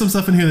think there's some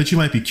stuff in here that you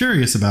might be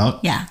curious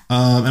about. Yeah.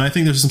 And I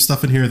think there's some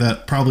stuff in here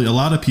that probably a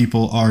lot of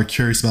people are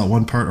curious about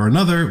one part or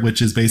another,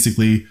 which is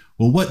basically,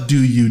 well, what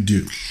do you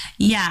do?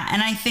 Yeah.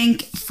 And I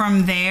think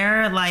from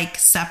there, like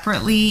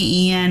separately,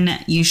 Ian,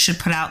 you should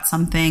put out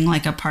something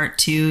like a part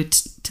 2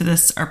 to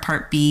this or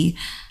part B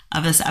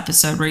of this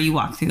episode where you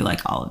walk through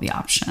like all of the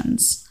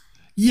options.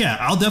 Yeah,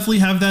 I'll definitely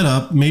have that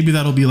up. Maybe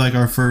that'll be like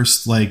our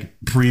first like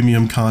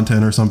premium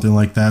content or something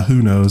like that.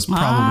 Who knows?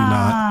 Probably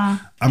not.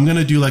 I'm going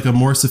to do like a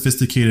more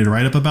sophisticated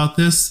write-up about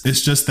this.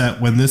 It's just that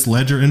when this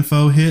Ledger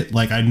info hit,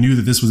 like I knew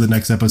that this was the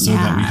next episode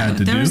that we had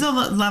to do. There was a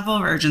level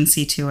of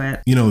urgency to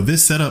it.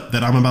 This setup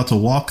that I'm about to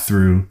walk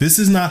through, this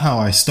is not how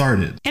I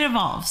started. It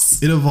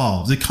evolves.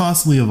 It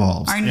constantly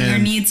evolves. Your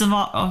needs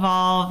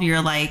evolve.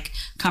 Your like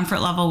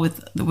comfort level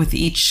with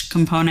each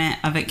component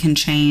of it can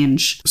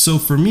change. So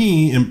for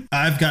me,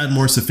 I've gotten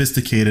more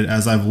sophisticated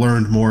as I've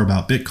learned more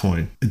about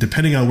Bitcoin.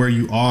 Depending on where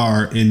you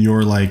are in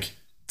your like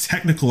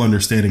technical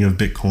understanding of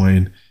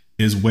Bitcoin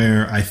is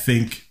where I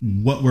think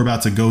what we're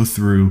about to go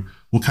through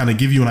will kind of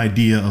give you an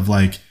idea of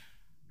like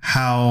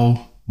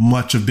how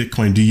much of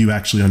Bitcoin do you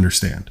actually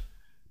understand?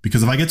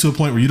 Because if I get to a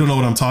point where you don't know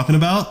what I'm talking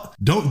about,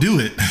 don't do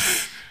it.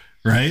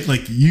 Right?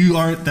 Like you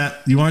aren't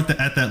at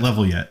that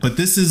level yet. But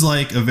this is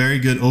like a very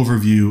good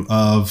overview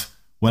of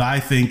what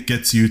I think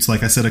gets you to,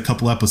 like I said a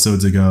couple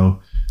episodes ago,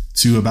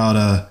 to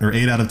about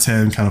 8 out of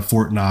 10 kind of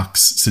Fort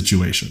Knox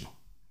situation.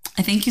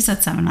 I think you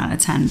said 7 out of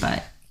 10,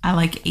 but I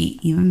like 8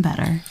 even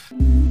better.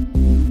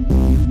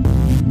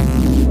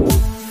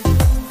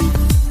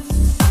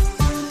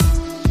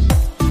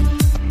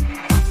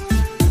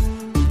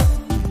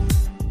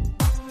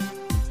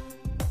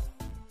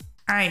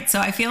 All right, so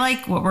I feel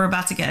like what we're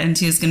about to get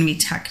into is going to be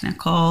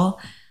technical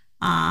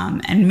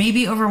and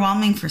maybe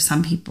overwhelming for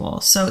some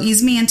people. So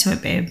ease me into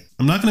it, babe.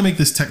 I'm not going to make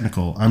this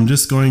technical. I'm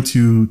just going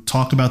to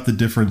talk about the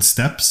different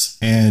steps,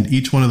 and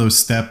each one of those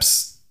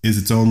steps is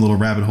its own little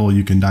rabbit hole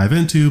you can dive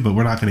into, but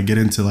we're not going to get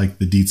into like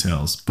the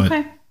details. But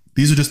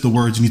These are just the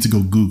words you need to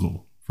go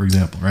Google, for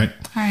example, right?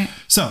 All right.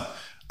 So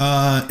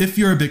if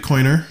you're a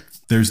Bitcoiner,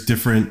 there's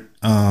different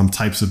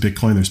types of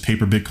Bitcoin. There's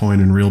paper Bitcoin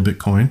and real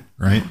Bitcoin,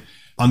 right?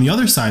 On the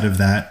other side of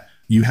that,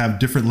 you have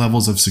different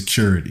levels of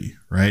security,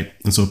 right?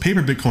 And so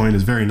paper Bitcoin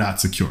is very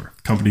not secure.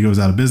 The company goes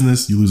out of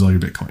business, you lose all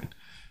your Bitcoin.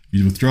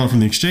 You withdraw it from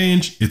the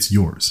exchange, it's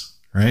yours,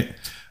 right?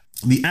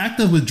 The act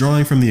of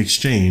withdrawing from the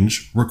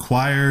exchange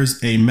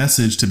requires a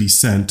message to be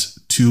sent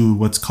to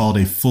what's called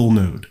a full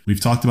node. We've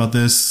talked about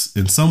this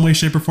in some way,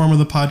 shape, or form of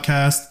the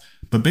podcast,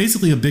 but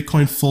basically a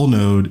Bitcoin full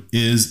node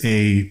is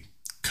a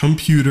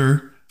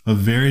computer of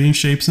varying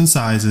shapes and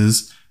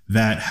sizes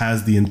that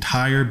has the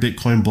entire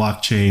Bitcoin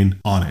blockchain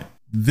on it.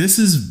 This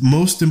is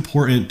most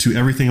important to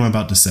everything I'm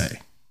about to say,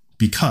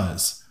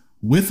 because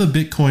with a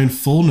Bitcoin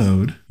full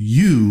node,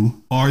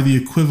 you are the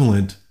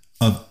equivalent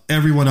of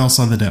everyone else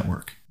on the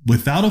network.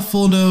 Without a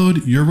full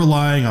node, you're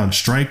relying on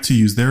Strike to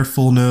use their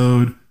full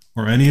node,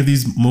 or any of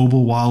these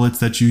mobile wallets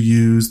that you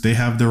use. They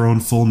have their own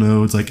full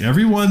nodes. Like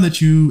every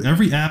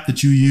app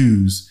that you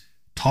use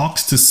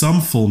talks to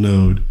some full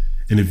node.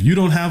 And if you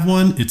don't have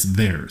one, it's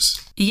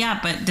theirs. Yeah,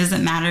 but does it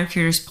matter if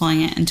you're just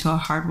pulling it into a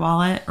hard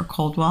wallet or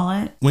cold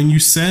wallet? When you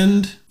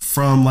send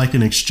from like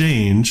an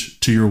exchange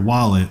to your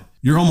wallet,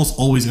 you're almost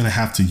always going to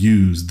have to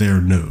use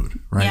their node,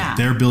 right? Yeah.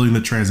 They're building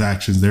the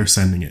transactions. They're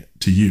sending it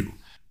to you.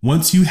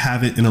 once you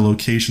have it in a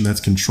location that's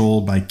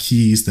controlled by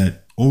keys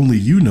that only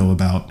you know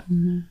about,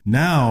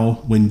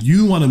 now when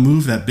you want to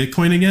move that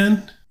Bitcoin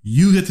again,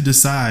 you get to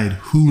decide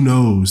who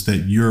knows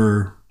that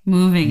you're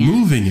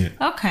moving it.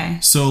 Okay.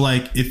 So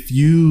like if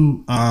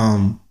you,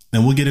 and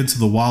we'll get into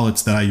the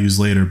wallets that I use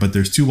later, but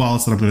there's 2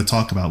 wallets that I'm going to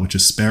talk about, which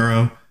is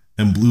Sparrow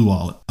and Blue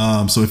Wallet.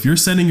 So if you're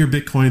sending your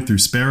Bitcoin through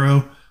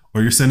Sparrow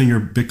or you're sending your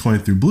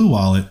Bitcoin through Blue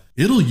Wallet,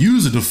 it'll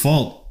use a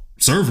default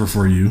server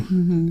for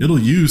you. It'll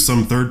use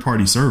some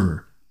third-party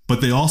server,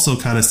 but they also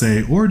kind of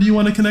say, or do you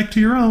want to connect to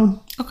your own?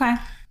 Okay.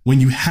 When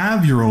you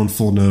have your own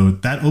full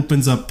node, that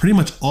opens up pretty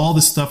much all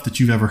the stuff that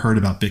you've ever heard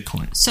about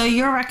Bitcoin. So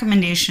your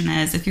recommendation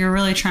is if you're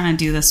really trying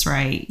to do this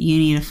right, you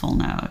need a full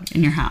node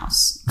in your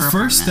house.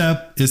 First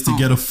step is to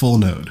get a full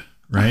node,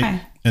 right?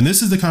 Okay. And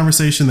this is the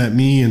conversation that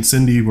me and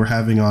Cindy were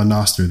having on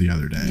Nostr the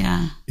other day.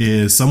 Yeah.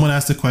 Is someone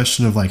asked a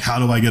question of like, how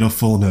do I get a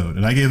full node?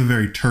 And I gave a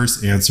very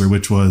terse answer,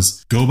 which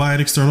was go buy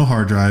an external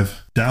hard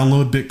drive,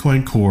 download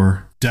Bitcoin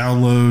Core,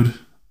 download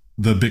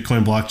the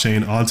Bitcoin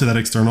blockchain onto that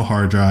external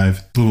hard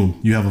drive. Boom,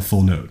 you have a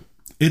full node.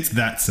 It's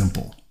that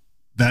simple.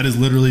 That is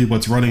literally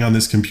what's running on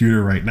this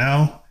computer right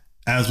now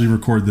as we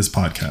record this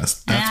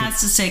podcast. And it has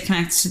to stay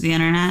connected to the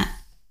internet.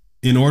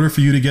 In order for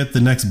you to get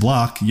the next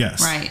block,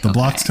 yes. Right. The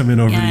blocks come in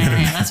over the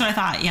internet. Yeah, that's what I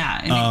thought.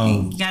 Yeah.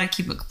 And you got to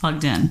keep it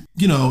plugged in.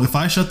 You know, if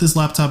I shut this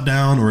laptop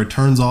down or it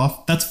turns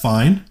off, that's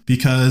fine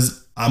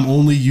because I'm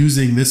only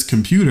using this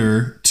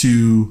computer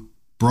to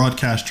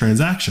broadcast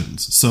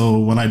transactions. So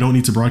when I don't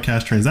need to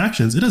broadcast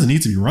transactions, it doesn't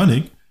need to be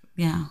running.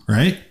 Yeah.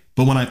 Right.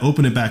 But when I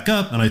open it back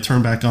up and I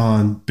turn back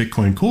on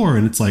Bitcoin Core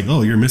and it's like,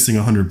 oh, you're missing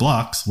 100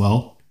 blocks.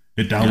 Well,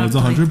 it downloads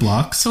 100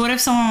 blocks. So what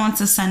if someone wants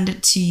to send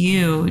it to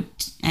you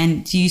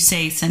and do you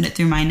say send it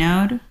through my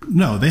node?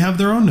 No, they have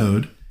their own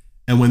node.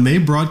 And when they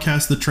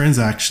broadcast the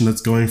transaction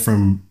that's going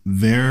from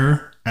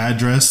their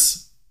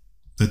address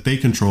that they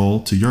control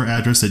to your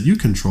address that you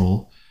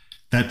control,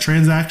 that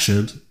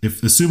transaction,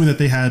 if assuming that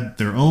they had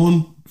their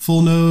own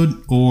full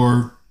node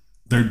or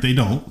they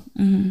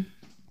don't,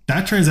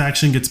 that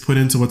transaction gets put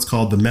into what's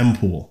called the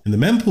mempool. And the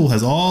mempool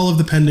has all of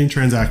the pending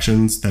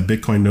transactions that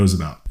Bitcoin knows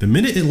about. The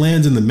minute it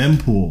lands in the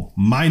mempool,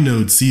 my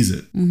node sees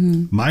it.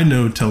 My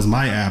node tells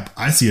my app,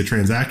 I see a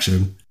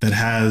transaction that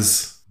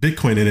has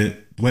Bitcoin in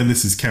it. When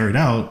this is carried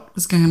out,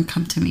 it's going to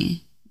come to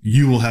me.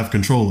 You will have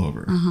control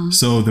over.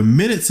 So the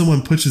minute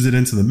someone pushes it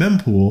into the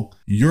mempool,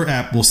 your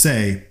app will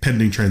say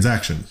pending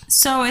transaction.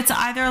 So it's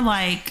either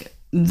like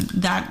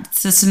that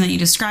system that you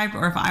described,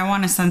 or if I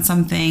want to send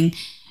something,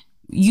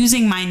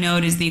 using my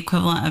node is the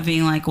equivalent of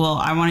being like, well,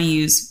 I want to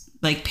use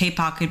like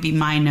PayPal could be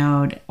my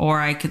node, or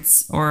I could,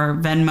 or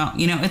Venmo,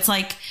 you know, it's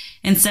like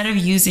instead of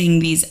using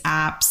these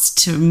apps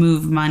to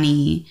move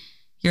money,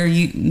 you're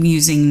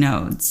using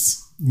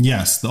nodes.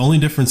 Yes. The only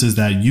difference is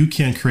that you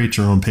can't create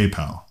your own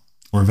PayPal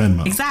or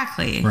Venmo.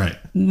 Exactly. Right.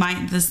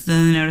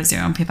 The node is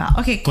your own PayPal.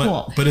 Okay,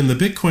 cool. But in the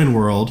Bitcoin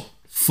world,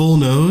 full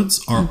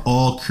nodes are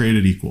all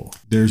created equal.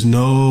 There's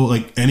no,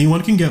 like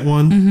anyone can get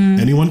one,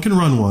 anyone can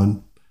run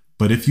one.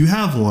 But if you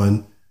have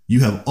one,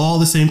 you have all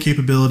the same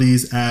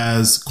capabilities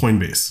as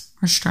Coinbase.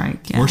 Or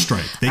Strike. Yeah. Or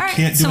Strike. They can't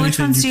do anything. So which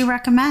ones do you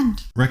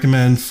recommend?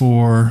 Recommend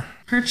for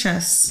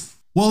purchase.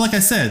 Well, like I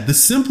said, the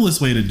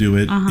simplest way to do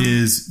it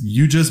is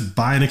you just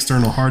buy an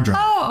external hard drive.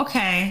 Oh,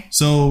 okay.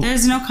 So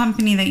there's no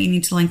company that you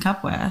need to link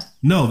up with.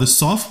 No, the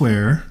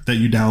software that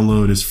you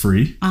download is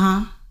free.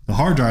 The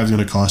hard drive is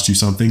going to cost you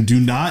something. Do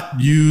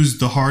not use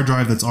the hard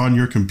drive that's on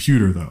your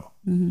computer, though.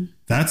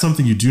 That's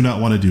something you do not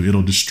want to do.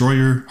 It'll destroy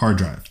your hard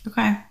drive.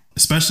 Okay.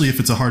 Especially if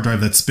it's a hard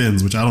drive that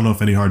spins, which I don't know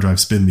if any hard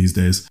drives spin these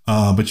days.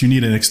 But you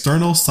need an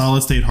external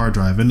solid state hard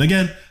drive. And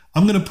again,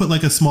 I'm going to put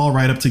like a small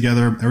write-up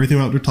together, everything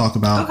we're about to talk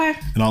about. Okay.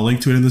 And I'll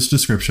link to it in this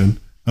description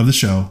of the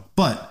show.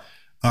 But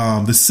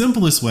the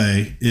simplest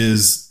way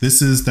is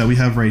that we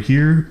have right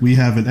here. We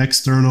have an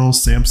external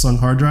Samsung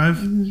hard drive.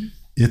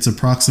 It's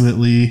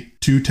approximately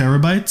 2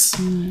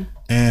 terabytes.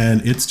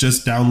 And it's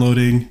just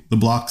downloading the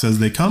blocks as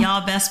they come.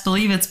 Y'all best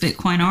believe it's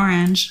Bitcoin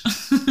orange.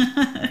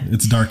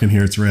 It's dark in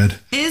here. It's red.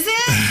 Is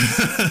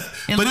it?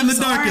 But in the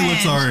dark, orange. It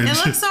looks orange.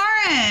 It looks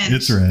orange.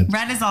 It's red.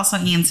 Red is also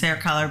Ian's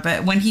favorite color.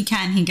 But when he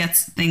can, he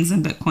gets things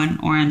in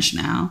Bitcoin orange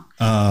now.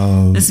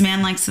 This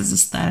man likes his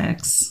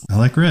aesthetics. I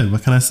like red.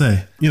 What can I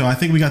say? You know, I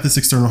think we got this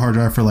external hard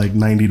drive for like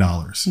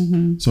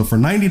 $90. So for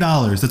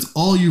 $90, that's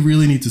all you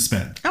really need to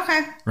spend.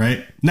 Okay.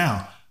 Right?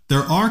 Now,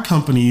 there are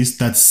companies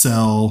that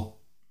sell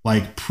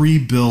like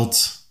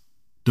pre-built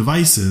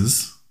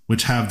devices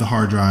which have the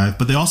hard drive,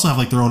 but they also have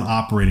like their own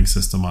operating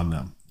system on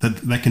them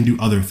that can do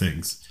other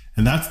things.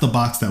 And that's the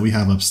box that we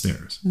have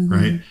upstairs,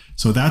 right?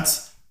 So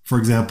that's, for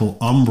example,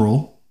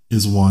 Umbrel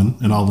is one,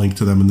 and I'll link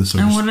to them in the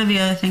search. And what are the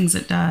other things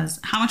it does?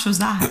 How much was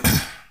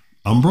that?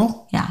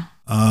 Umbrel? Yeah.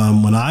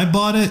 When I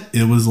bought it,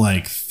 it was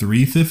like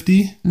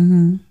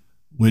 $350,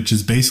 which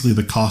is basically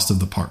the cost of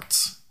the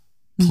parts.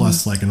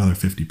 Plus like another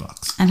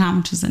 $50. And how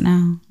much is it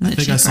now? I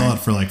think I saw it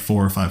for like $400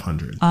 or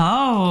 $500.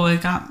 Oh,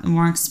 it got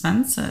more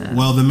expensive.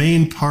 Well, the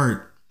main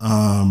part,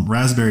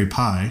 Raspberry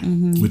Pi,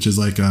 which is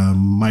like a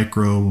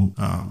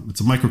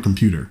it's a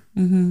microcomputer.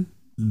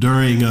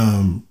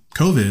 During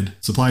COVID,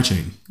 supply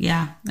chain.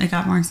 Yeah, it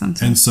got more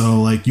expensive. And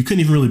so like you couldn't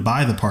even really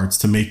buy the parts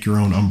to make your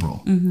own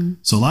Umbrel. Mm-hmm.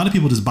 So a lot of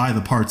people just buy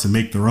the parts and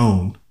make their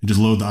own and just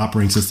load the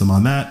operating system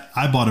on that.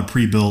 I bought a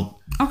pre-built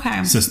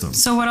system.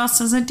 So what else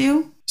does it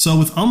do? So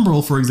with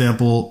Umbrel, for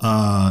example,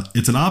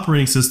 it's an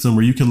operating system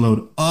where you can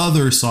load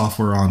other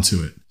software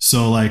onto it.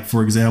 So like,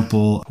 for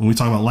example, when we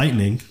talk about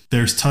Lightning,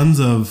 there's tons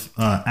of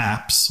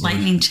apps.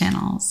 Lightning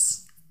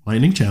channels.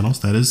 Lightning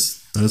channels. That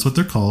is what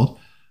they're called.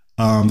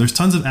 There's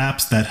tons of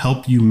apps that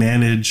help you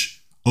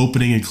manage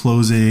opening and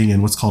closing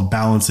and what's called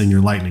balancing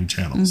your Lightning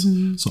channels.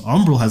 Mm-hmm. So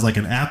Umbrel has like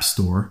an app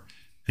store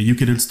and you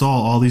can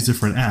install all these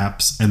different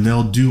apps and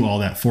they'll do all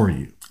that for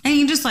you. And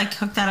you just like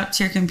hook that up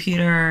to your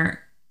computer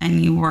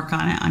and you work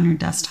on it on your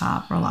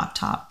desktop or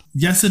laptop.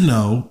 Yes and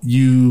no.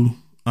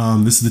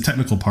 This is the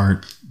technical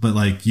part, but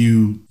like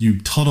you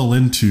tunnel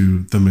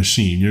into the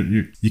machine.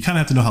 You kind of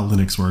have to know how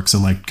Linux works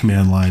and like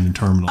command line and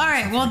terminal. All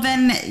right. Well,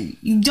 then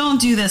you don't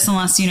do this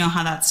unless you know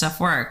how that stuff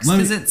works,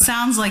 because it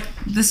sounds like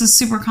this is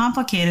super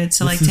complicated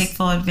to take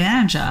full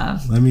advantage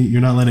of.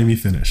 You're not letting me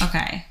finish.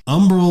 Okay.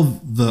 Umbrel,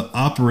 the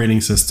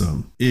operating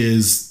system,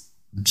 is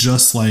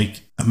just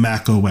like a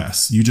Mac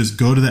OS. You just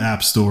go to the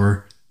App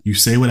Store, you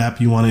say what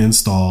app you want to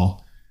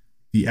install.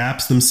 The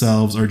apps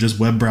themselves are just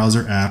web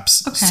browser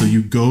apps. Okay. So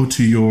you go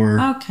to your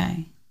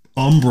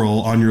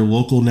Umbrel on your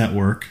local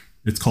network.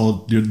 It's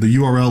called, the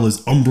URL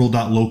is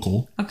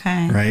umbrel.local.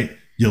 Okay. Right?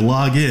 You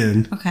log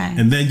in. Okay.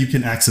 And then you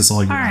can access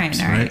all your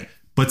apps. Right?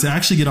 But to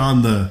actually get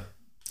on the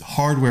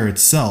hardware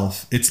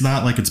itself, it's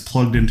not like it's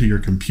plugged into your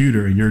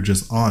computer and you're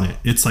just on it.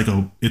 It's like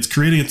it's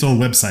creating its own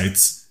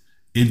websites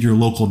in your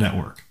local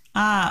network.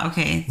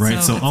 Okay.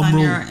 Right. So it's Umbrel, on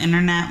your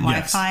internet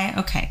Wi-Fi. Yes.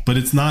 Okay. But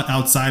it's not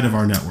outside of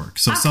our network.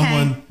 So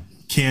someone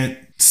can't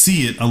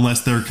see it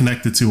unless they're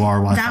connected to our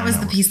Wi-Fi That was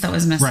network. the piece that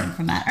was missing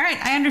from that. All right,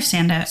 I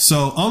understand it.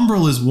 So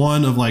Umbrel is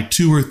one of like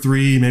 2 or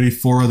 3, maybe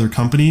 4 other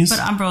companies. But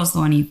Umbrel is the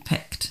one you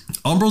picked.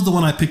 Umbrel's the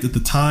one I picked at the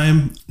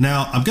time.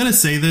 Now, I'm going to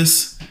say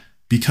this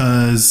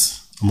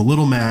because I'm a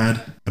little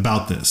mad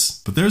about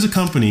this. But there's a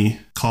company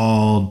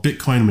called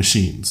Bitcoin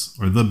Machines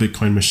or the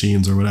Bitcoin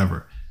Machines or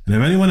whatever. And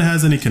if anyone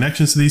has any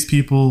connections to these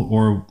people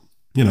or,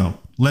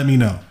 let me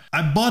know.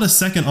 I bought a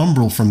second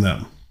Umbrel from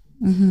them.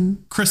 Mm-hmm.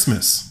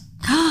 Christmas.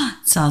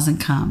 Still hasn't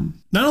come.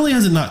 Not only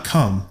has it not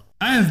come,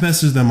 I have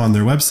messaged them on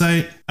their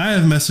website. I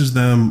have messaged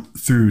them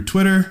through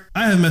Twitter.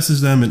 I have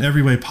messaged them in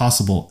every way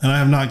possible, and I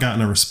have not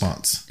gotten a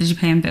response. Did you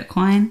pay in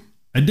Bitcoin?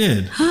 I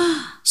did.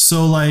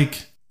 So, I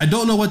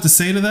don't know what to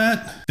say to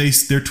that.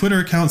 Their Twitter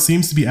account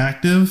seems to be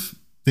active.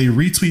 They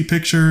retweet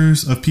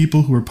pictures of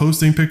people who are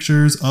posting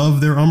pictures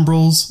of their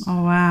Umbrels.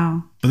 Oh,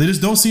 wow. But they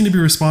just don't seem to be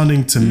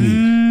responding to me.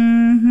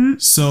 Mm-hmm.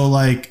 So,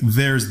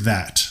 there's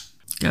that.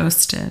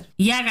 Ghosted.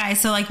 Yeah, guys.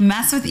 So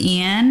mess with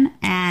Ian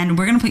and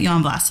we're going to put you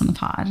on blast on the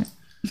pod.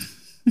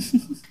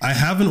 I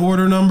have an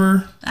order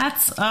number.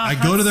 I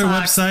go to their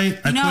website.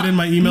 I put in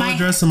my email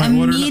address and my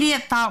order. My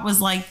immediate thought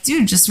was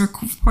dude, just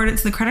report it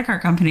to the credit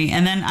card company.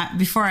 And then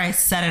before I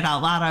said it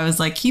out loud, I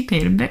was like, he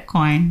paid in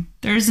Bitcoin.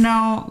 There's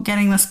no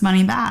getting this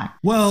money back.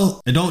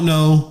 Well, I don't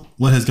know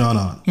what has gone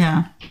on.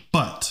 Yeah.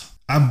 But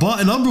I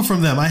bought an Umbrel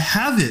from them. I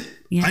have it.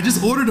 Yeah. I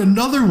just ordered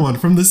another one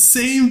from the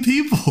same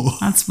people.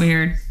 That's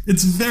weird.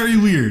 It's very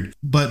weird.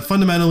 But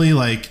fundamentally,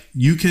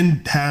 you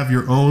can have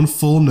your own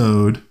full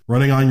node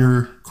running on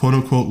your quote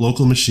unquote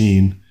local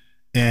machine.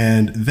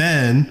 And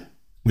then,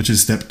 which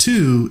is step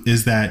 2,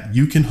 is that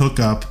you can hook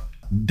up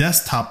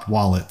desktop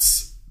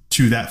wallets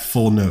to that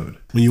full node.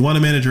 When you want to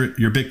manage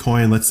your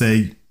Bitcoin, let's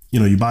say,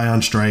 you buy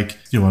on Strike,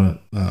 you want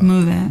to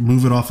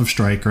move it off of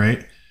Strike,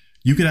 right?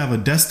 You could have a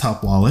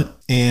desktop wallet,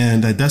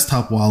 and that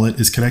desktop wallet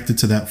is connected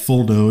to that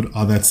full node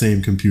on that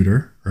same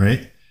computer,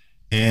 right?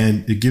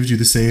 And it gives you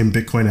the same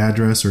Bitcoin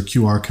address or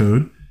QR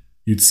code.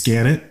 You'd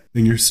scan it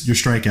in your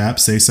Strike app,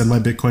 say, send my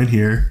Bitcoin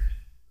here.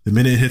 The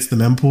minute it hits the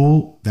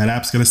mempool, that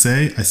app's going to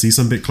say, I see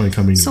some Bitcoin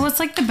coming in. So what's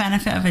the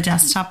benefit of a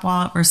desktop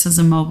wallet versus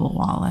a mobile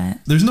wallet?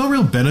 There's no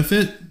real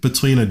benefit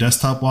between a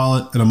desktop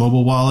wallet and a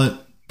mobile wallet,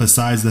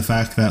 besides the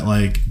fact that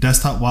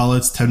desktop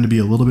wallets tend to be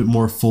a little bit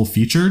more full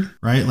featured,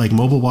 right?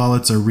 Mobile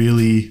wallets are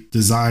really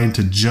designed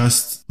to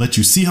just let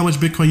you see how much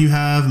Bitcoin you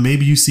have.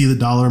 Maybe you see the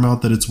dollar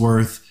amount that it's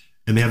worth,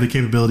 and they have the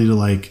capability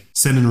to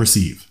send and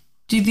receive.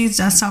 Do these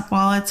desktop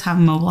wallets have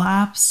mobile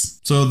apps?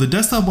 So the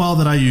desktop wallet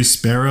that I use,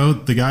 Sparrow,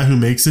 the guy who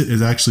makes it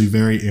is actually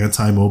very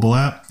anti-mobile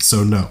app.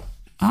 So no.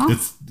 Oh.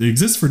 It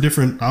exists for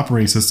different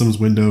operating systems,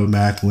 Windows,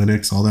 Mac,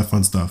 Linux, all that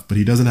fun stuff, but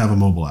he doesn't have a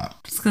mobile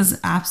app. Just because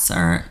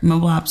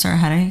mobile apps are a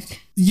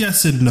headache?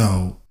 Yes and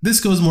no. This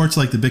goes more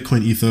to the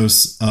Bitcoin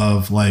ethos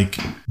of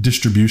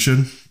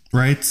distribution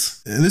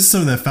rights. And this is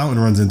something that Fountain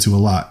runs into a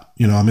lot.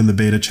 I'm in the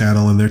beta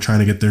channel and they're trying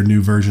to get their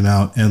new version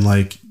out, and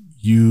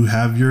you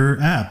have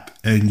your app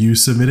and you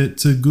submit it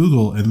to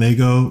Google and they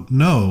go,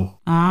 no,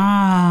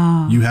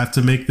 you have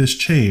to make this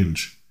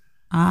change.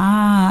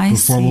 I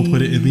see. Before we'll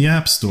put it in the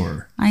App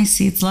Store. I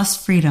see. It's less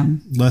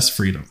freedom.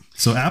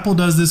 So Apple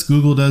does this.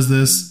 Google does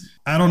this.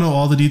 I don't know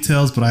all the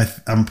details,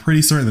 but I'm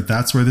pretty certain that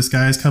that's where this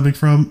guy is coming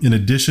from. In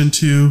addition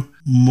to,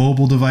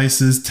 mobile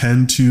devices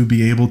tend to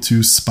be able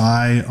to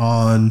spy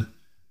on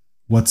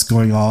what's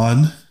going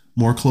on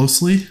more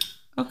closely.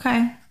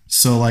 Okay.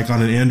 So like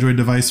on an Android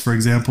device, for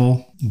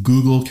example,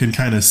 Google can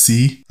kind of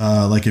see,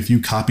 like if you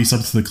copy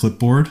something to the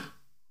clipboard,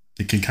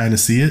 it can kind of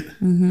see it.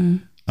 Mm-hmm.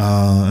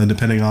 And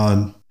depending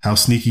on how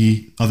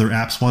sneaky other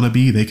apps want to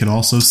be, they can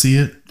also see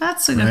it.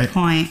 That's a good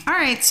point. All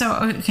right. So,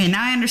 okay,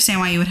 now I understand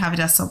why you would have a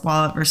desktop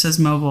wallet versus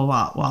mobile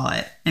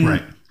wallet.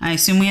 And I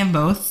assume we have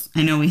both.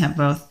 I know we have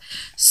both.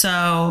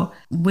 So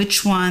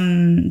which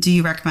one do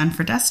you recommend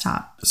for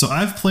desktop? So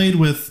I've played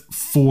with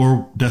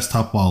 4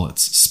 desktop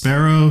wallets: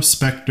 Sparrow,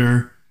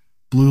 Spectre,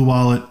 Blue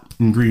Wallet,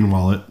 and Green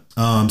Wallet.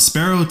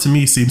 Sparrow to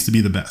me seems to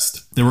be the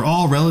best. They were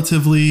all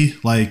relatively,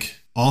 like,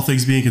 all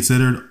things being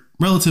considered,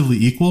 relatively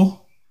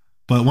equal.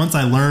 But once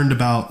I learned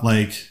about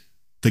like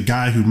the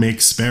guy who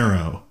makes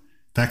Sparrow,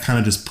 that kind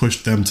of just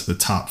pushed them to the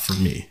top for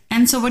me.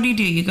 And so what do?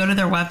 You go to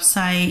their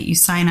website, you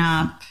sign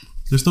up.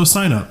 There's no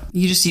sign up.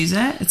 You just use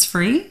it? It's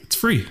free? It's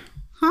free.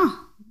 Huh.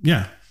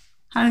 Yeah.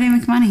 How do they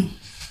make money?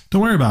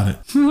 Don't worry about it.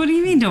 What do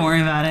you mean don't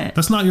worry about it?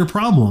 That's not your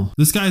problem.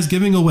 This guy's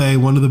giving away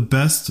one of the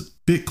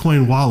best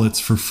Bitcoin wallets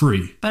for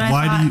free. But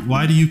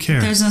why do you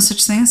care? There's no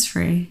such thing as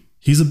free.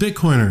 He's a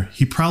Bitcoiner.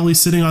 He's probably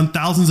sitting on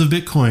thousands of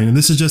Bitcoin, and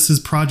this is just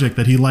his project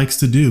that he likes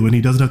to do, and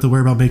he doesn't have to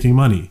worry about making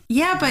money.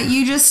 Yeah, but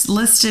you just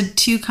listed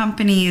 2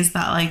 companies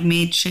that like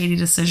made shady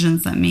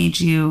decisions that made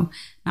you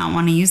not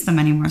want to use them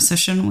anymore. So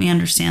shouldn't we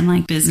understand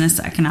like business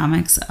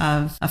economics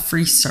of a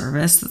free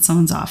service that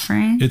someone's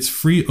offering? It's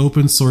free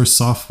open source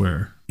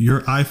software.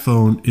 Your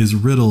iPhone is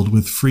riddled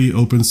with free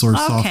open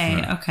source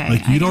software. Okay.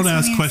 Like you don't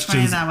ask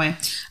questions that way.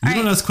 You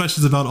don't ask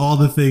questions about all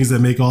the things that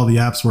make all the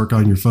apps work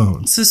on your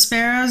phone. So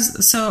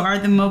so are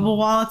the mobile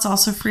wallets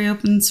also free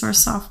open source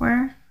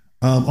software?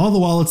 All the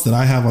wallets that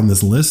I have on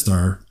this list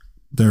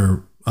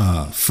they're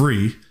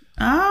free.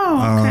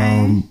 Oh,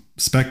 okay.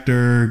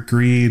 Spectre,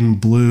 Green,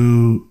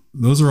 Blue,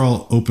 those are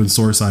all open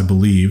source, I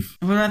believe.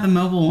 What about the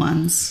mobile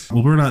ones?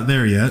 Well, we're not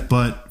there yet,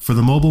 but for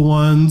the mobile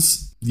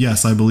ones,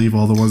 yes, I believe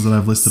all the ones that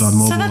I've listed on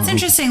mobile. So that's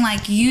interesting,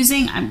 like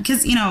using,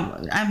 because,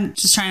 I'm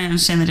just trying to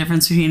understand the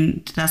difference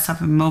between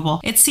desktop and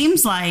mobile. It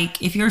seems like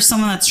if you're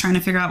someone that's trying to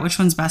figure out which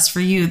one's best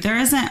for you, there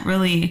isn't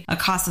really a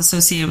cost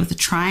associated with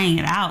trying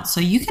it out. So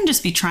you can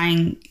just be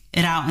trying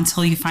it out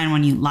until you find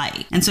one you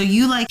like. And so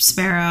you like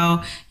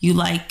Sparrow, you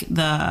like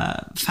the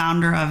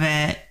founder of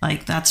it,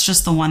 like that's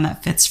just the one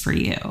that fits for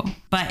you.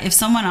 But if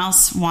someone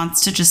else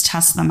wants to just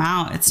test them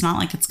out, it's not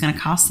like it's going to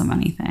cost them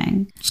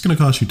anything. It's going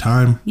to cost you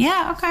time.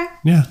 Yeah, okay.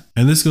 Yeah.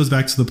 And this goes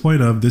back to the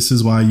point of this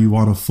is why you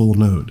want a full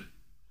node.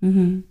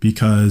 Mm-hmm.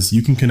 Because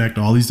you can connect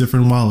all these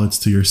different wallets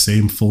to your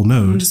same full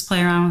node. And just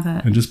play around with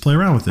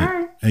it. All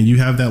right. And you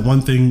have that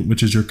one thing,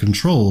 which is your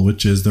control,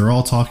 which is they're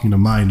all talking to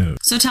my node.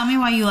 So tell me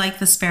why you like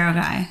the Sparrow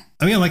guy.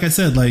 I mean, like I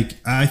said,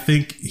 I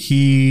think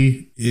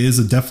he is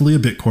definitely a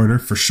Bitcoiner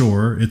for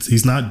sure.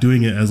 He's not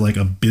doing it as like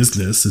a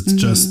business. It's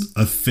just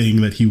a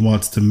thing that he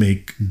wants to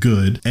make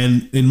good.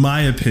 And in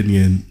my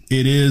opinion,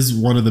 it is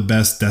one of the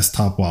best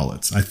desktop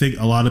wallets. I think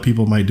a lot of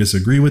people might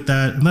disagree with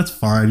that, and that's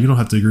fine. You don't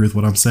have to agree with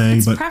what I'm saying.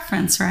 It's but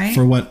preference, right?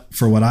 For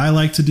what I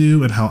like to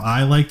do and how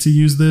I like to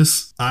use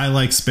this, I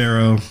like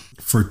Sparrow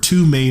for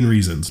 2 main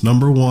reasons.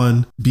 Number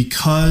one,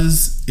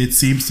 because it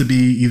seems to be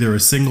either a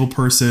single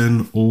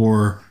person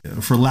or,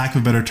 for lack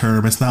of a better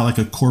term, it's not like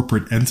a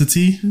corporate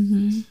entity.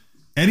 Mm-hmm.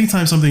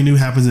 Anytime something new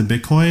happens in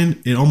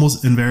Bitcoin, it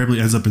almost invariably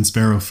ends up in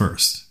Sparrow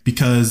first,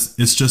 because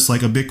it's just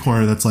like a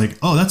Bitcoiner that's like,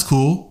 oh, that's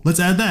cool. Let's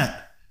add that.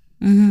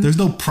 Mm-hmm. There's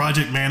no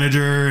project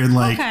manager and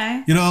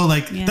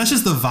that's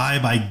just the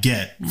vibe I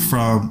get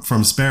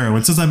from Sparrow.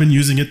 And since I've been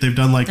using it, they've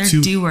done like They're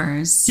 2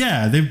 doers.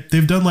 Yeah,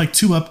 they've done like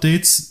 2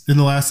 updates in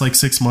the last like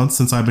 6 months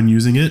since I've been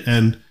using it,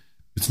 and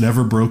it's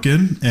never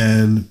broken,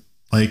 and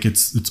like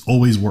it's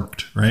always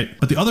worked, right?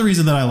 But the other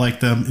reason that I like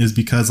them is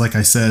because, like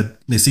I said,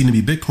 they seem to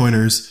be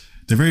Bitcoiners.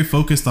 They're very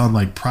focused on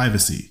like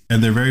privacy,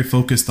 and they're very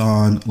focused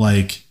on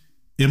like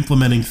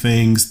implementing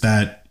things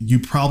that you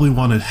probably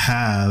want to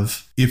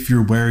have if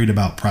you're worried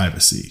about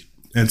privacy.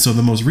 And so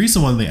the most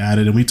recent one they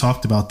added, and we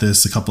talked about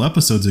this a couple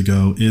episodes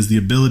ago, is the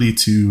ability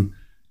to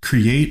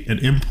create and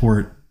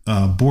import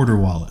border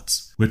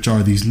wallets, which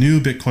are these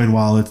new Bitcoin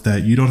wallets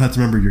that you don't have to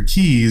remember your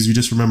keys, you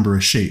just remember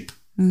a shape.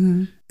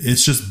 Mm-hmm.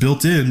 It's just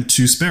built in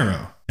to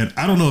Sparrow. And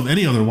I don't know of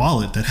any other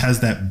wallet that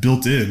has that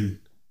built in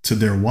to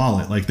their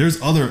wallet. Like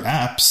there's other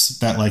apps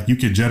that like you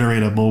could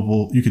generate a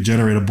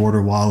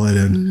border wallet,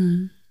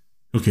 and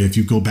okay, if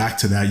you go back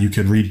to that, you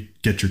can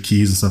get your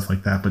keys and stuff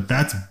like that. But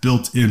that's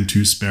built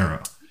into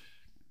Sparrow.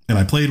 And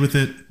I played with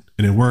it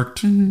and it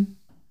worked.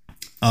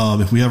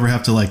 Mm-hmm. If we ever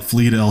have to like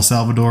flee to El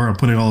Salvador, I'm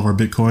putting all of our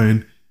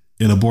Bitcoin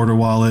in a border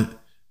wallet,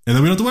 and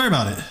then we don't have to worry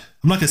about it.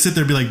 I'm not going to sit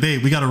there and be like,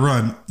 babe, we got to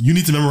run. You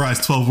need to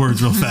memorize 12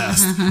 words real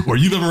fast. Or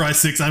you memorize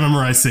 6, I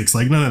memorize 6.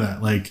 Like none of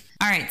that. Like,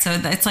 all right. So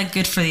it's like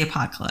good for the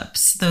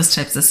apocalypse, those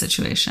types of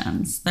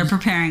situations. They're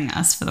preparing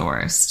us for the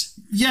worst.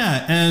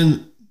 Yeah.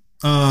 And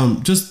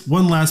just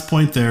one last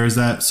point there is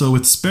that, so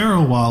with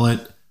Sparrow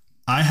Wallet,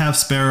 I have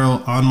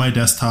Sparrow on my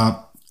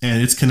desktop,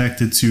 and it's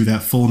connected to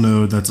that full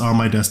node that's on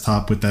my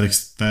desktop with that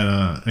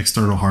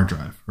external hard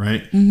drive,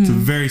 right? Mm-hmm. It's a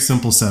very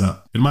simple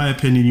setup. In my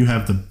opinion, you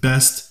have the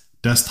best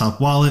desktop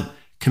wallet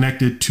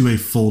connected to a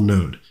full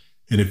node.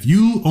 And if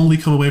you only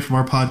come away from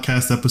our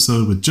podcast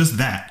episode with just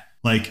that,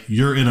 like,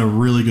 you're in a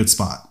really good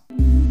spot.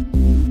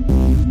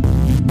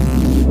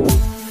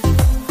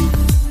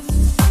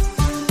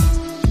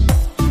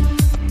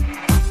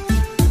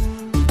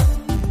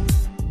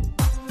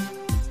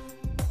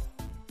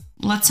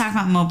 Let's talk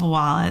about mobile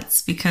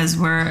wallets because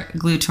we're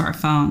glued to our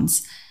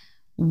phones.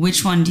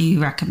 Which one do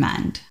you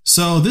recommend?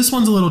 So this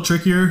one's a little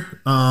trickier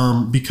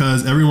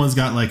because everyone's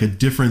got like a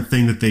different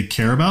thing that they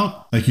care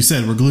about. Like you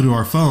said, we're glued to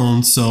our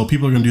phones, so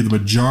people are going to do the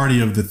majority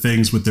of the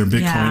things with their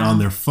Bitcoin on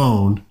their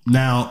phone.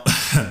 Now,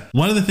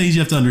 one of the things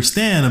you have to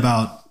understand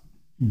about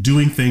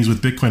doing things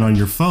with Bitcoin on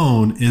your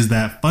phone is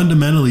that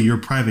fundamentally your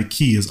private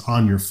key is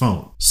on your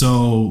phone.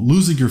 So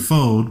losing your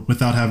phone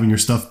without having your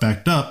stuff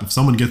backed up, if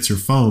someone gets your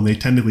phone, they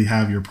technically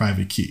have your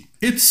private key.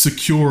 It's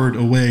secured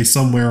away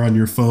somewhere on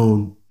your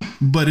phone,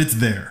 but it's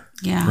there.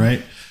 Yeah.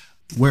 Right.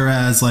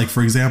 Whereas, like,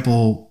 for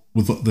example,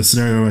 with the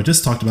scenario I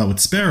just talked about with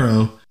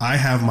Sparrow, I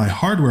have my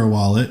hardware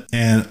wallet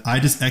and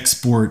I just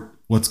export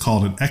what's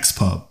called an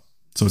XPub.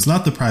 So it's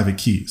not the private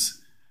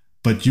keys,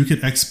 but you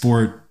can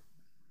export,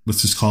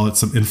 let's just call it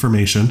some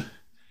information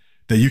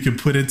that you can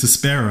put into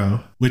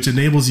Sparrow, which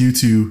enables you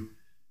to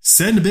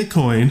send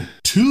Bitcoin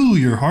to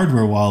your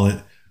hardware wallet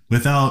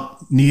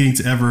without needing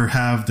to ever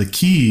have the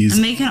keys.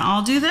 And they can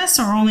all do this,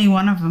 or only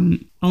one of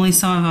them? Only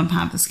some of them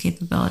have this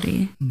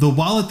capability? The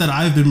wallet that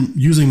I've been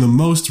using the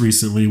most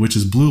recently, which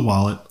is Blue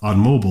Wallet on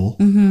mobile,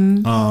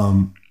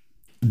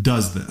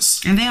 does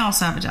this. And they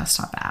also have a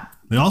desktop app.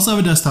 They also have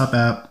a desktop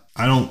app.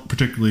 I don't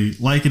particularly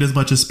like it as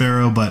much as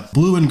Sparrow, but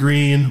Blue and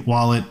Green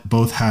Wallet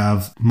both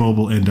have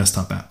mobile and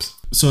desktop apps.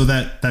 So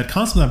that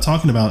concept I'm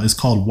talking about is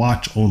called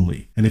watch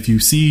only. And if you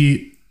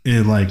see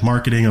in like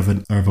marketing of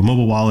a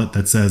mobile wallet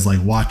that says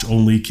like watch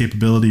only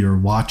capability or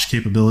watch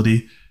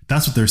capability,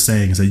 that's what they're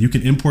saying, is that you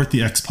can import the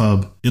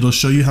XPub. It'll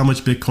show you how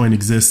much Bitcoin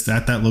exists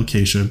at that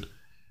location.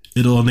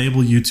 It'll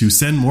enable you to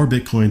send more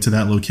Bitcoin to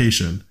that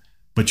location,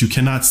 but you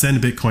cannot send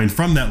Bitcoin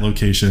from that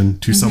location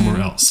to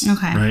somewhere else.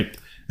 Okay. Right.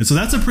 And so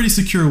that's a pretty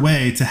secure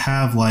way to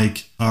have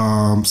like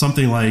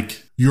something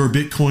like your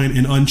Bitcoin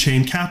in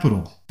Unchained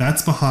Capital.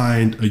 That's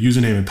behind a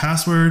username and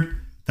password.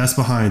 That's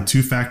behind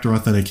two-factor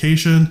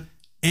authentication.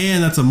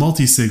 And that's a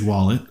multi-sig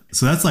wallet.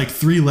 So that's like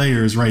 3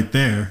 layers right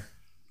there.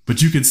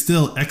 But you could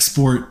still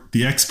export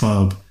the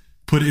XPub,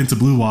 put it into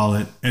Blue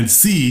Wallet, and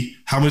see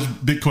how much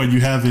Bitcoin you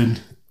have in.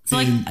 So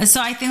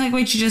I think like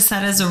what you just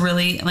said is a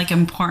really like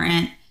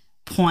important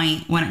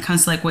point when it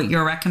comes to like what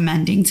you're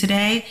recommending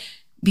today,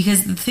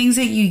 because the things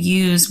that you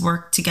use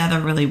work together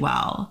really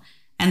well.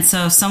 And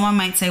so someone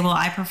might say, well,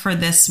 I prefer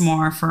this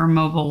more for a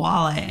mobile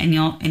wallet.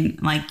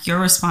 And like your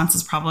response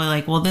is probably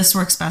like, well, this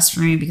works best for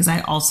me because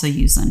I also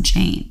use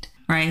Unchained,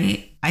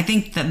 right? I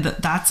think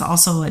that that's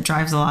also what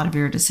drives a lot of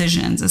your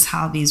decisions, is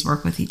how these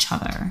work with each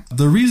other.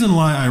 The reason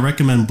why I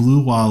recommend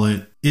Blue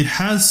Wallet, it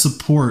has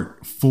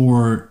support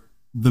for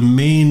the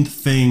main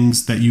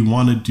things that you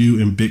want to do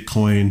in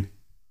Bitcoin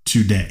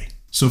today.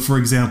 So for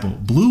example,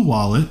 Blue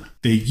Wallet,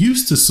 they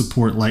used to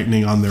support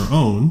Lightning on their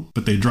own,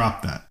 but they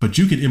dropped that. But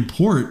you can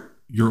import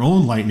your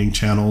own Lightning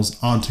channels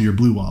onto your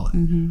Blue Wallet.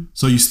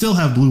 So you still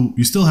have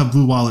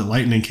Blue Wallet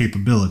Lightning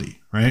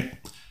capability, right?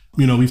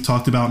 You know, we've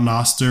talked about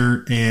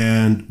Noster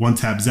and One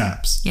Tap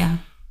Zaps. Yeah.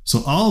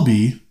 So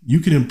Albi,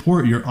 you can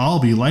import your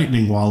Albi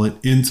Lightning wallet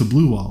into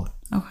Blue Wallet.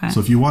 Okay. So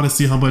if you want to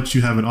see how much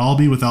you have in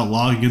Albi without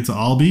logging into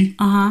Albi,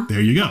 there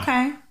you go.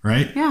 Okay.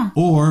 Right? Yeah.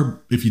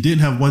 Or if you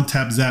didn't have One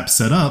Tap Zap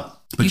set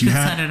up, but you could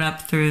had set it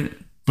up through.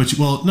 But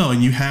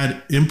and you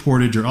had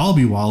imported your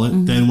Albi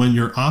wallet, then when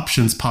your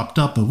options popped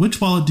up of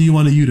which wallet do you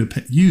want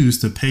to use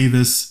to pay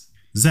this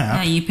Zap?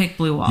 Yeah, you pick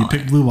Blue Wallet. You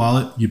pick Blue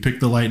Wallet, you pick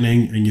the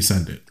Lightning, and you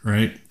send it,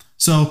 right?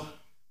 So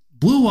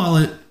Blue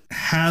Wallet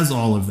has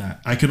all of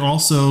that. I can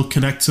also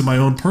connect to my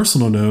own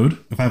personal node.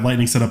 If I have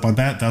Lightning set up on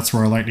that, that's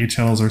where our Lightning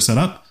channels are set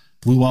up.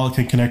 Blue Wallet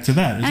can connect to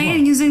that as well.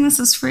 And using this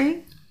is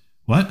free?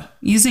 What?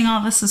 Using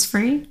all this is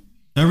free?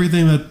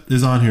 Everything that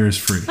is on here is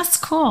free. That's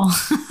cool.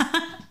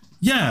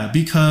 Yeah,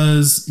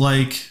 because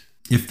like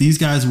if these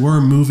guys were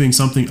moving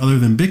something other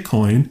than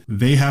Bitcoin,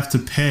 they have to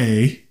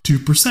pay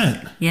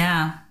 2%.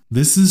 Yeah.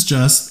 This is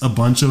just a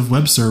bunch of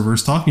web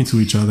servers talking to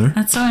each other.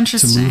 That's so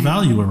interesting. To move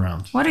value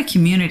around. What a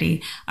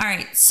community. All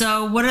right.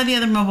 So what are the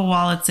other mobile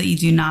wallets that you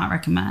do not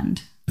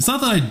recommend? It's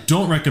not that I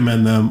don't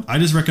recommend them. I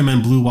just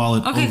recommend Blue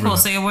Wallet. Okay, over cool.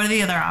 them. So what are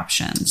the other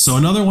options? So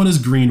another one is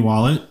Green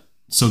Wallet.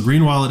 So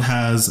Green Wallet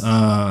has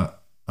a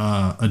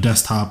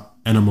desktop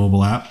and a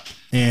mobile app.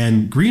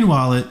 And Green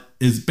Wallet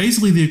is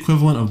basically the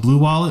equivalent of Blue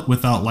Wallet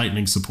without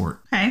Lightning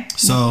support. Okay.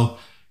 So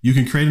you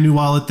can create a new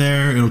wallet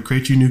there. It'll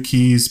create you new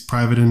keys,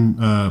 private and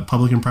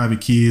public and private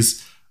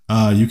keys.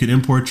 You can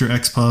import your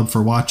XPub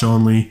for watch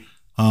only.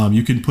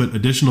 You can put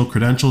additional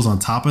credentials on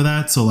top of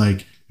that. So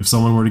like if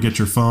someone were to get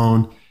your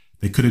phone,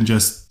 they couldn't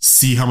just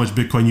see how much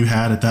Bitcoin you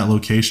had at that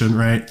location,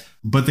 right?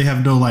 But they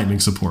have no Lightning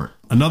support.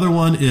 Another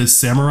one is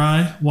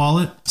Samurai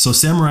Wallet. So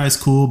Samurai is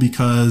cool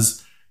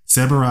because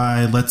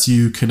Samurai lets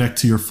you connect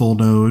to your full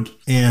node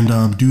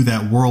and do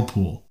that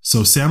whirlpool.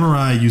 So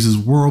Samurai uses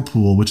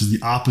Whirlpool, which is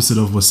the opposite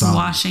of Wasabi.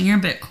 Washing your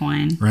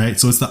Bitcoin. Right?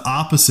 So it's the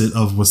opposite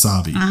of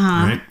Wasabi,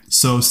 right?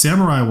 So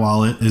Samurai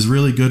Wallet is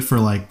really good for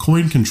like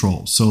coin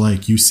control. So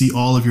like you see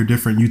all of your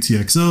different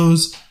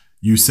UTXOs.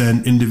 You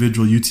send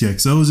individual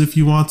UTXOs if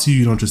you want to.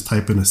 You don't just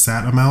type in a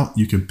SAT amount.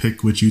 You can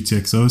pick which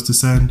UTXOs to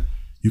send.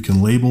 You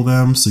can label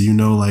them so you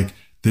know like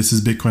this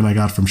is Bitcoin I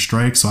got from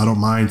Strike, so I don't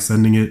mind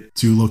sending it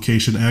to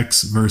location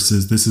X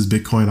versus this is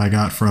Bitcoin I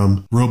got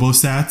from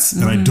RoboSats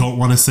and I don't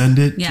want to send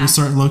it to a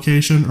certain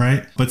location,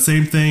 right? But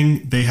same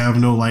thing, they have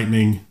no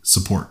Lightning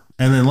support.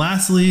 And then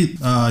lastly,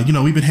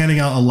 we've been handing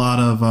out a lot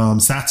of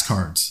Sats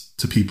cards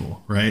to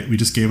people, right? We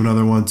just gave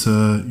another one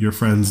to your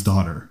friend's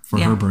daughter for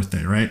her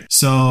birthday, right?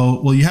 So,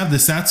 well, you have the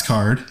Sats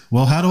card.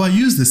 Well, how do I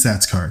use this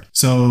Sats card?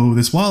 So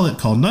this wallet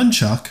called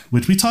Nunchuck,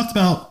 which we talked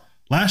about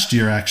last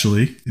year,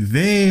 actually,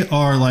 they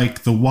are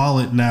like the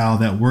wallet now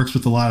that works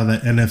with a lot of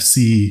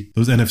the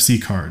those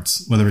NFC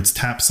cards, whether it's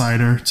Tap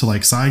Signer to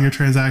like sign your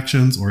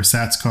transactions or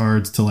Sats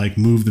cards to like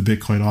move the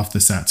Bitcoin off the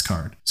Sats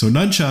card. So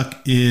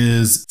Nunchuck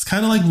it's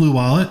kind of like Blue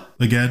Wallet.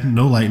 Again,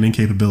 no Lightning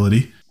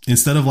capability.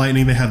 Instead of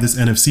Lightning, they have this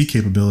NFC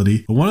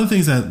capability. But one of the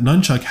things that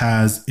Nunchuck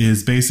has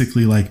is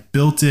basically like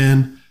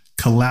built-in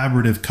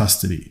collaborative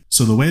custody.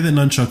 So the way that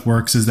Nunchuck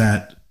works is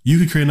that you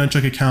could create a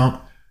Nunchuck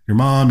account, your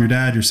mom, your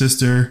dad, your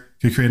sister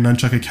could create a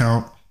Nunchuck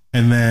account,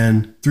 and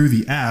then through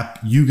the app,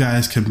 you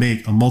guys can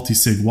make a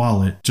multi-sig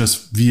wallet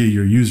just via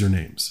your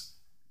usernames.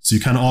 So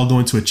you kind of all go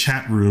into a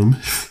chat room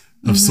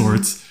of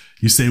sorts.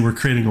 You say, we're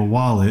creating a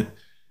wallet.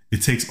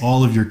 It takes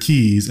all of your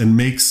keys and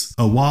makes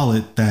a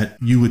wallet that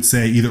you would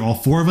say either all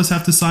four of us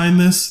have to sign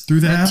this through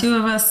the app. Two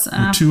of us.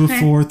 Or two of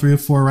four, three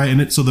of four, right?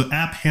 And so the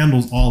app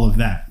handles all of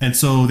that. And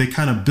so they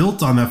kind of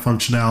built on that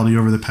functionality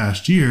over the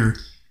past year.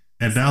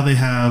 And now they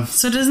have...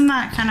 So doesn't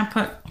that kind of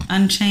put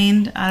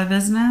Unchained out of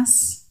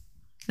business?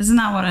 Isn't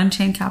that what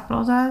Unchained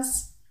Capital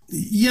does?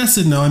 Yes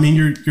and no. I mean,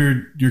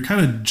 you're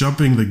kind of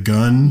jumping the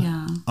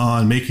gun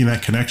on making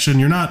that connection.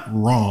 You're not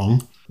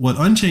wrong. What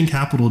Unchained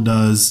Capital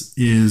does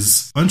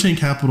is... Unchained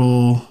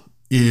Capital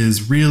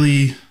is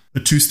really a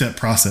two-step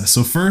process.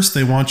 So first,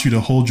 they want you to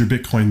hold your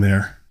Bitcoin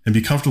there and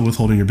be comfortable with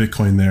holding your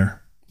Bitcoin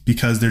there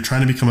because they're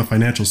trying to become a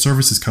financial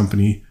services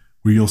company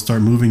where you'll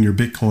start moving your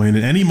Bitcoin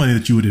and any money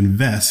that you would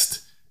invest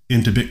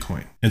into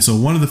Bitcoin. And so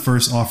one of the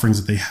first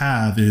offerings that they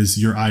have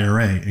is your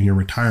IRA and your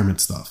retirement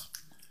stuff.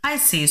 I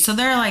see. So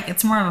they're like,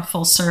 it's more of a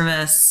full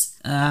service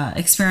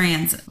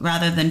experience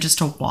rather than just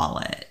a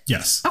wallet.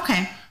 Yes.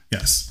 Okay.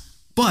 Yes.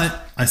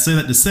 But I say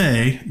that to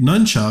say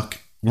Nunchuck,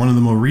 one of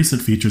the more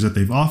recent features that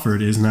they've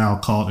offered is now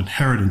called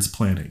inheritance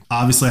planning.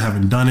 Obviously, I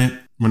haven't done it.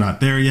 We're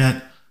not there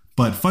yet.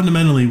 But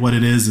fundamentally what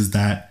it is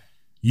that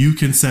you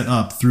can set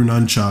up through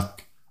Nunchuck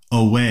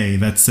a way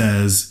that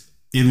says,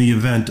 in the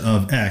event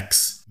of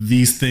X,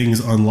 these things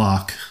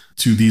unlock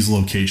to these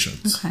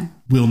locations. Okay.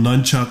 Will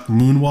Nunchuck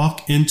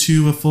moonwalk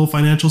into a full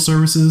financial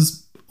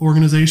services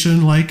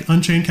organization like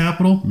Unchained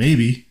Capital?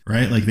 Maybe,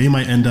 right? Like they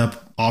might end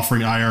up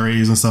offering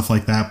IRAs and stuff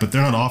like that, but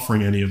they're not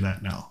offering any of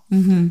that now.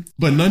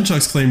 But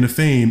Nunchuck's claim to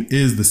fame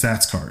is the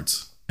Sats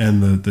cards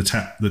and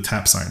the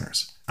tap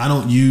signers. I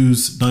don't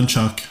use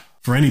Nunchuck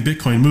for any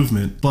Bitcoin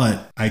movement,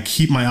 but I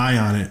keep my eye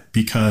on it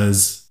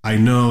because I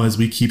know as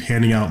we keep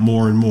handing out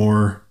more and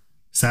more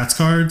Sats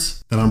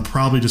cards that I'm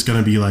probably just going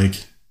to be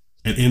like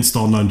an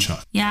install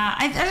Nunchuck. Yeah,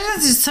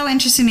 it's just so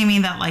interesting to me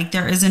that like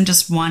there isn't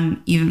just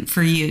one even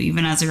for you,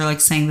 even as you're like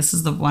saying this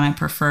is the one I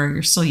prefer,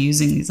 you're still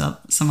using these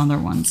some other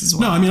ones as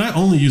well. No, I mean I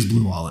only use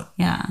Blue Wallet.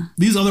 Yeah.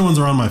 These other ones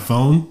are on my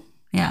phone.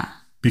 Yeah.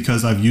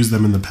 Because I've used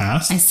them in the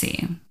past. I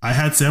see. I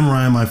had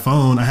Samurai on my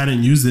phone. I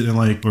hadn't used it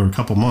in for a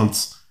couple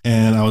months.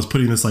 And I was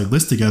putting this like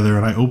list together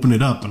and I opened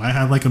it up and I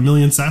had like 1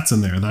 million Sats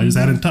in there that I just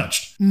hadn't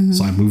touched.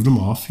 So I moved them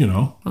off,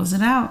 Close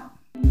it out.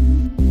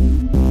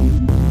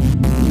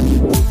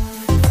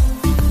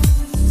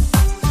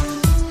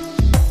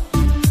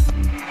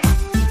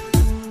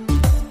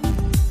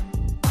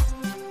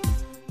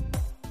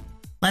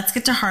 Let's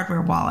get to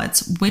hardware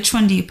wallets. Which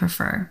one do you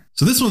prefer?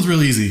 So this one's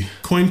real easy.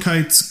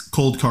 CoinKite's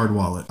Cold Card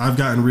wallet. I've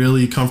gotten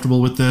really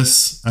comfortable with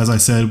this. As I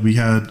said, we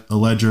had a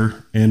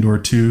Ledger and/or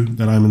two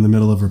that I'm in the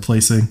middle of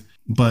replacing.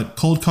 But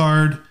Cold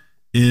Card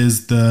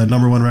is the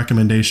number one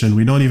recommendation.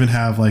 We don't even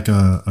have like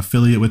a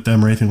affiliate with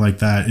them or anything like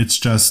that. It's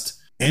just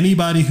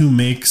anybody who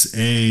makes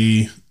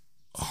a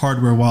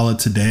hardware wallet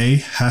today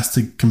has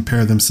to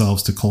compare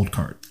themselves to Cold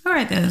Card. All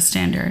right, they're the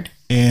standard.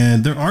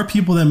 And there are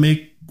people that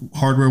make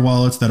hardware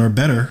wallets that are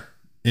better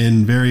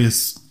in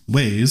various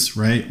ways,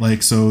 right?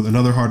 Like, so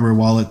another hardware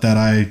wallet that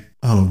I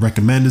don't know,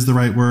 recommend is the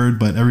right word,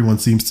 but everyone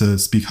seems to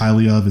speak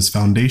highly of is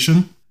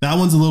Foundation. That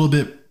one's a little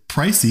bit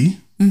pricey,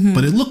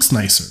 but it looks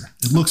nicer.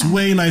 It looks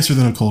way nicer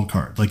than a Cold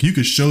Card. Like you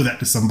could show that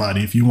to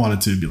somebody if you wanted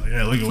to be like,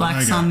 hey, look at what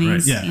I got,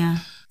 right? Yeah.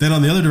 Then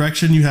on the other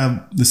direction, you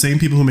have the same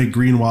people who make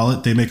Green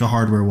Wallet. They make a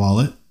hardware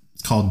wallet.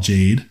 It's called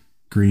Jade.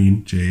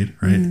 Green Jade,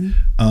 right?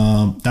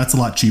 That's a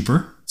lot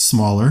cheaper,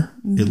 smaller.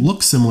 It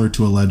looks similar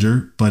to a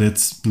Ledger, but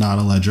it's not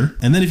a Ledger.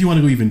 And then if you want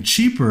to go even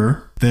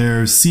cheaper,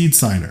 there's Seed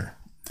Signer.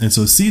 And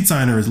so Seed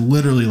Signer is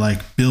literally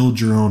like build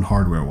your own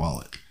hardware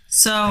wallet.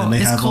 So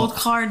is Cold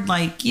Card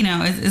like,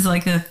 is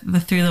like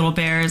the three little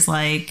bears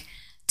like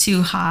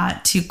too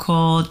hot, too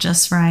cold,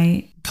 just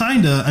right?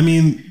 Kinda. I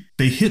mean,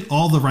 they hit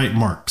all the right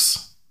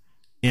marks.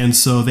 And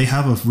so they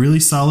have a really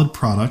solid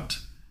product.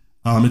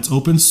 It's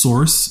open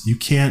source. You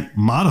can't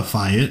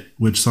modify it,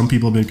 which some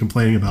people have been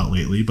complaining about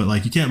lately, but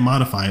like you can't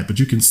modify it, but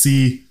you can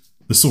see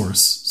the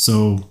source.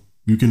 So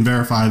you can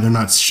verify they're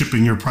not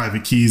shipping your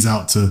private keys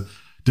out to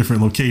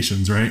different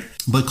locations, right?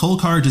 But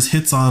Cold Card just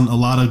hits on a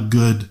lot of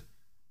good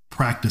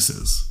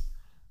practices.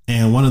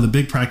 And one of the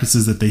big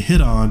practices that they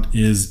hit on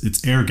is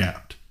it's air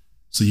gapped.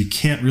 So you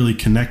can't really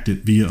connect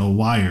it via a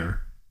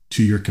wire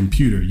to your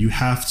computer. You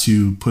have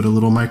to put a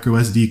little micro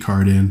SD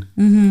card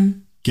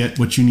in, get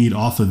what you need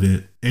off of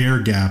it, air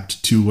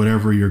gapped to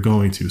whatever you're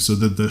going to. So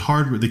that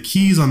the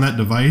keys on that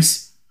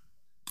device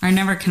are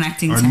never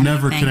connected to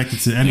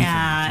anything.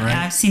 Yeah, right?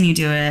 I've seen you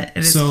do it. It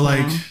is cool.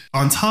 Like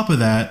on top of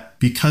that,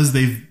 because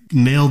they've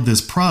nailed this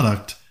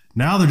product,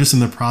 now they're just in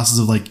the process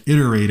of like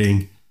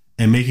iterating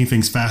and making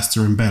things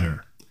faster and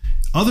better.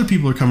 Other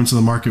people are coming to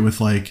the market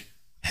with like,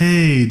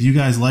 hey, do you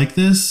guys like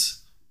this?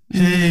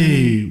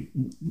 Hey,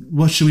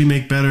 what should we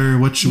make better?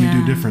 What should we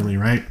do differently,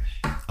 right?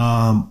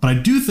 But I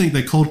do think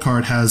that Cold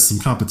Card has some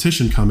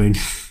competition coming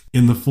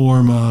in the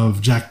form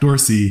of Jack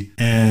Dorsey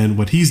and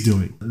what he's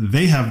doing.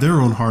 They have their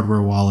own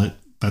hardware wallet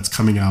that's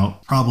coming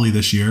out probably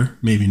this year,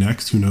 maybe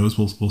next. Who knows?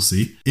 We'll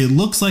see. It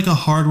looks like a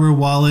hardware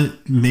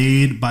wallet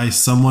made by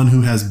someone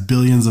who has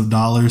billions of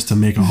dollars to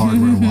make a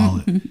hardware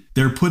wallet.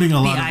 They're putting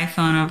a lot of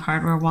iPhone of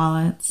hardware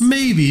wallets.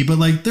 Maybe, but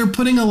like they're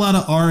putting a lot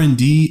of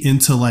R&D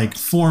into like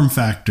form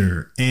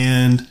factor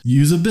and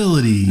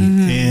usability.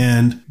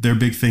 And their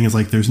big thing is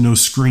like there's no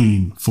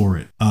screen for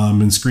it.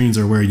 And screens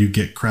are where you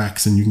get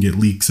cracks and you can get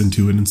leaks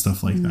into it and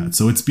stuff like that.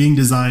 So it's being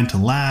designed to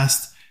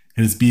last,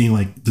 and it's being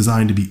like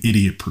designed to be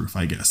idiot proof,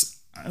 I guess,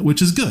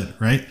 which is good,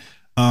 right?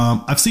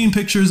 I've seen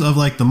pictures of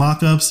like the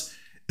mock-ups.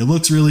 It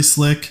looks really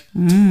slick.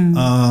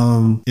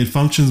 It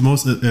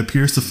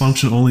appears to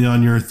function only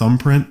on your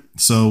thumbprint.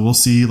 So we'll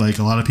see. Like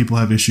a lot of people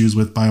have issues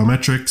with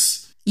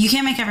biometrics. You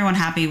can't make everyone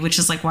happy, which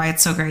is like why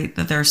it's so great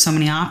that there are so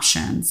many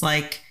options.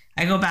 Like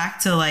I go back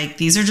to like,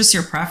 these are just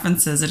your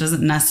preferences. It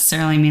doesn't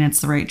necessarily mean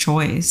it's the right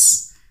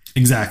choice.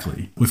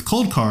 Exactly. With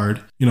Cold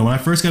Card, when I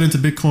first got into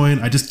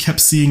Bitcoin, I just kept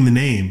seeing the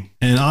name.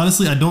 And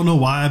honestly, I don't know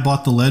why I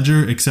bought the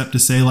Ledger except to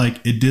say like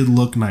it did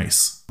look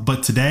nice.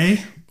 But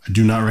today, I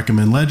do not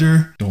recommend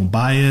Ledger. Don't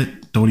buy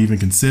it. Don't even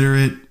consider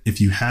it. If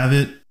you have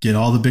it, get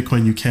all the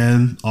Bitcoin you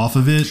can off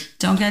of it.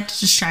 Don't get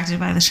distracted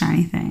by the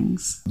shiny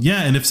things.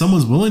 Yeah. And if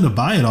someone's willing to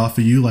buy it off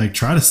of you, like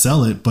try to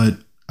sell it. But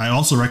I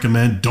also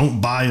recommend don't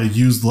buy a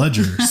used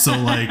Ledger. So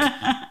like,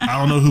 I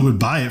don't know who would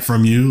buy it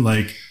from you.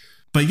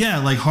 But yeah,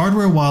 like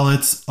hardware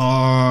wallets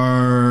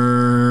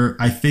are,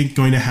 I think,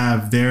 going to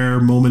have their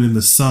moment in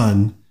the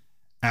sun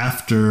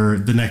after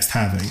the next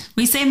halving.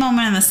 We say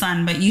moment in the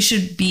sun, but you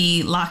should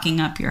be locking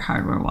up your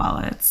hardware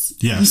wallets.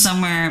 Yes.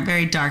 Somewhere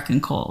very dark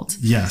and cold.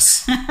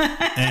 Yes.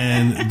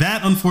 And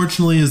that,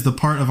 unfortunately, is the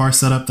part of our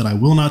setup that I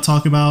will not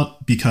talk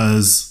about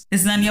because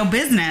it's none of your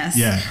business.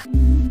 Yeah.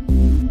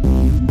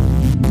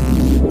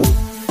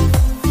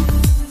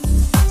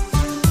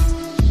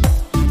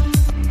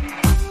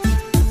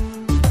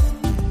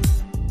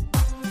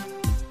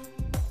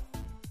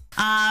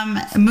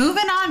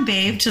 Moving on,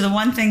 babe, to the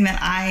one thing that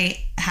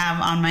I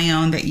have on my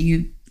own that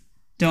you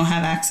don't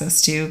have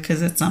access to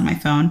because it's on my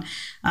phone.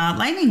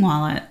 Lightning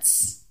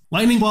wallets.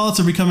 Lightning wallets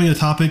are becoming a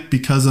topic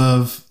because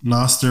of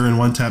Nostr and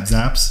one-tap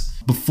zaps.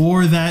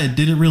 Before that, it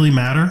didn't really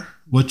matter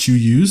what you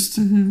used,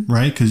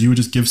 right? Because you would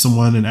just give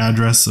someone an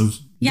address of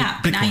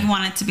Bitcoin. Now you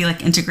want it to be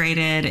like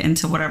integrated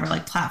into whatever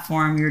like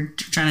platform you're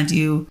trying to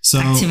do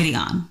activity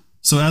on.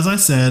 So as I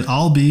said,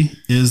 Albi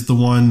is the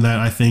one that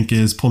I think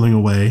is pulling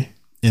away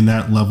in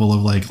that level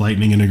of like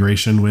Lightning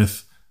integration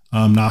with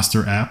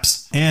Nostr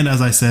apps. And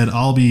as I said,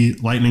 Albi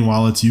Lightning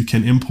wallets you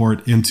can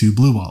import into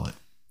Blue Wallet.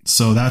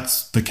 So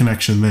that's the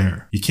connection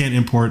there. You can't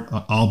import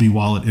Albi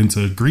wallet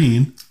into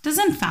Green.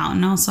 Doesn't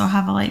Fountain also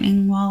have a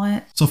Lightning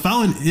wallet? So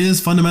Fountain is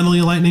fundamentally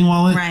a Lightning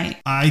wallet. Right.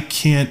 I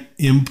can't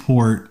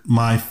import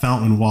my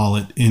Fountain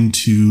wallet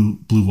into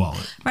Blue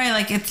Wallet. Right.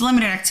 Like it's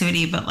limited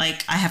activity, but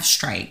like I have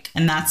Strike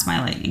and that's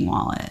my Lightning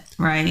wallet.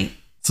 Right.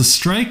 So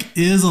Strike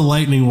is a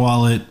Lightning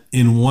wallet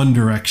in one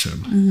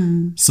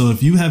direction. So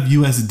if you have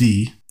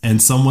USD and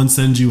someone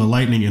sends you a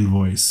Lightning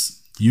invoice,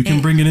 you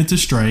can bring it into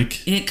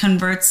Strike. It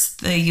converts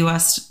the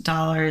US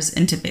dollars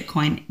into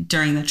Bitcoin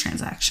during the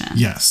transaction.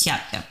 Yes.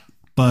 Yep.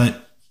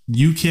 But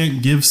you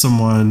can't give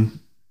someone,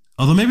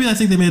 although maybe I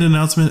think they made an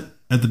announcement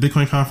at the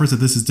Bitcoin conference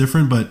that this is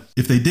different, but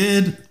if they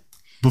did,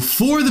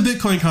 before the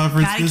Bitcoin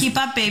conference... Gotta keep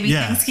up, baby.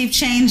 Yeah. Things keep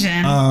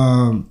changing.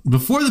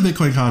 Before the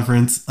Bitcoin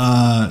conference,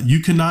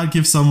 you cannot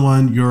give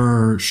someone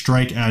your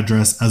Strike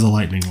address as a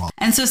Lightning wallet.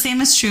 And so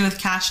same is true with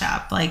Cash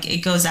App. Like it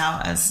goes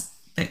out as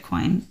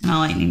Bitcoin in a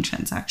Lightning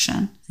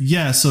transaction.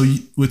 Yeah, so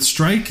with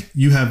Strike,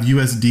 you have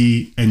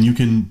USD and you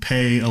can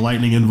pay a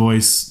Lightning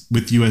invoice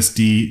with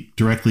USD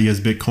directly as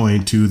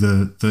Bitcoin to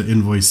the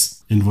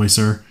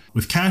invoicer.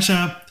 With Cash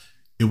App,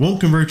 it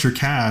won't convert your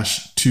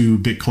cash to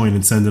Bitcoin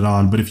and send it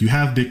on. But if you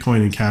have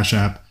Bitcoin and Cash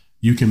App,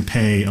 you can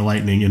pay a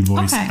Lightning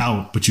invoice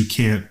out, but you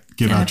can't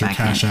give out your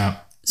Cash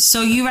App.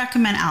 So you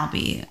recommend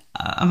Alby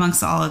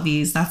amongst all of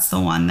these. That's the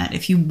one that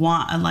if you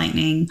want a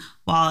Lightning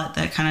wallet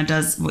that kind of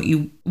does what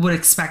you would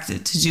expect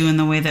it to do in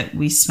the way that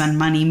we spend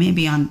money,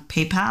 maybe on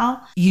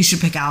PayPal, you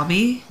should pick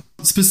Alby.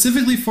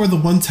 Specifically for the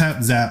one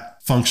tap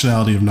zap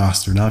functionality of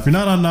Nostr. Now, if you're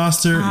not on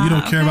Nostr, you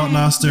don't care about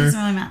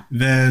Nostr,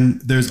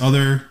 then there's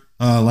other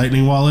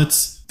Lightning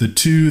wallets. The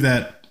two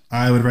that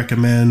I would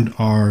recommend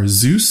are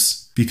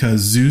Zeus,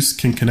 because Zeus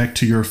can connect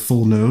to your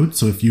full node.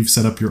 So if you've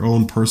set up your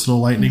own personal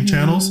Lightning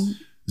channels,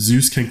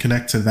 Zeus can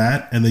connect to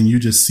that, and then you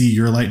just see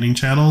your Lightning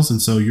channels.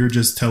 And so you're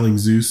just telling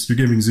Zeus, you're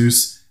giving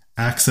Zeus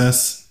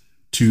access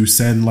to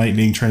send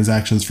Lightning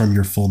transactions from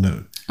your full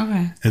node.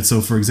 Okay. And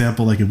so, for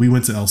example, like if we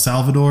went to El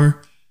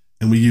Salvador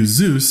and we use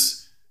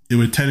Zeus, it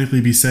would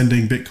technically be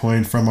sending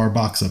Bitcoin from our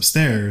box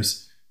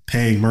upstairs,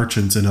 paying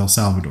merchants in El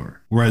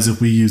Salvador. Whereas if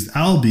we used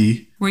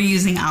Alby, we're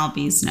using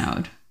Alby's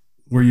node.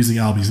 We're using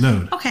Alby's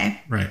node. Okay.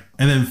 Right.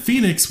 And then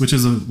Phoenix, which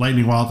is a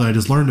Lightning wallet that I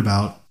just learned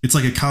about, it's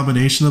like a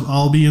combination of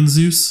Alby and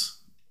Zeus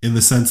in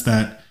the sense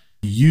that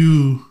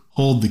you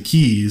hold the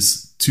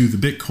keys to the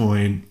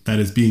Bitcoin that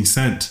is being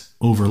sent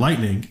over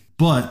Lightning,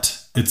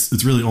 but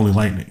it's really only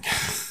Lightning,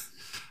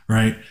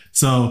 right?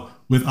 So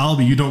with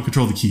Alby, you don't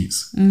control the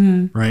keys,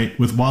 right?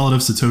 With Wallet of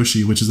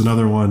Satoshi, which is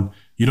another one,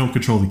 you don't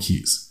control the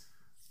keys.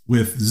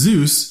 With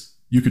Zeus,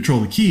 you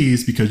control the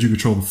keys because you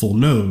control the full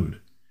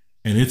node,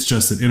 and it's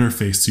just an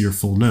interface to your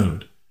full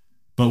node.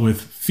 But with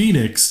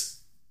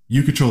Phoenix,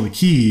 you control the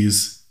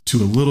keys to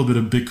a little bit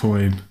of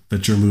Bitcoin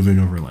that you're moving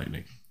over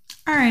Lightning.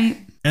 All right.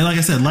 And like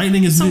I said,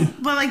 Lightning is new.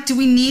 But like, do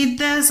we need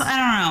this?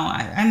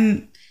 I don't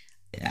know.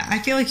 I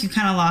feel like you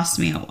kind of lost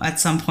me at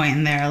some point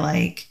in there.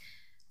 Like,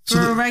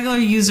 for regular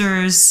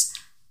users'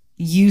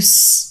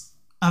 use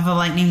of a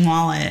Lightning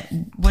wallet,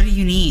 what do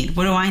you need?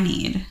 What do I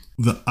need?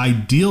 The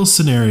ideal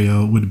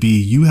scenario would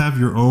be you have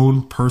your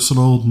own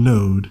personal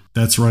node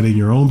that's running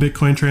your own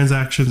Bitcoin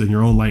transactions and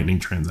your own Lightning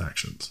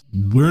transactions.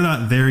 We're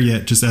not there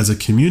yet just as a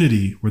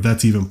community where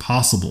that's even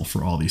possible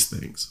for all these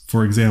things.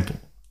 For example,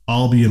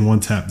 Alby and one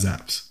tap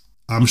zaps.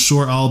 I'm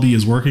sure Alby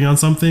is working on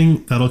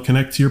something that'll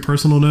connect to your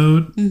personal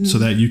node so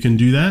that you can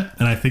do that.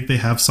 And I think they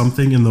have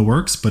something in the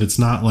works, but it's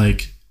not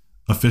like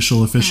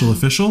official.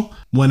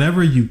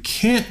 Whenever you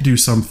can't do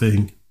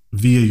something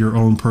via your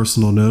own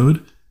personal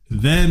node,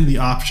 then the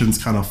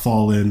options kind of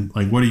fall in,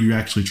 like, what are you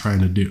actually trying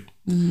to do?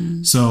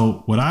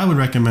 So what I would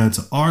recommend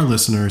to our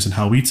listeners and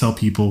how we tell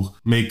people,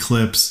 make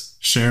clips,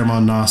 share them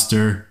on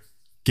Nostr,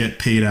 get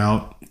paid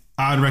out,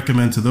 I'd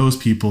recommend to those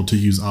people to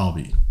use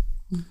Alby.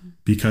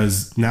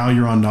 Because now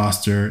you're on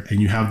Nostr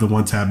and you have the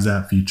one tap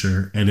zap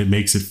feature, and it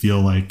makes it feel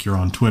like you're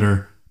on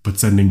Twitter, but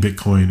sending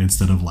Bitcoin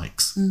instead of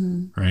likes,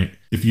 right?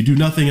 If you do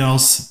nothing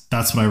else,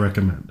 that's what I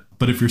recommend.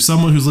 But if you're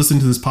someone who's listening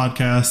to this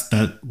podcast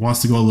that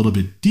wants to go a little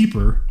bit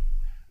deeper,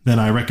 then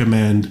I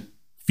recommend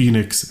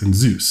Phoenix and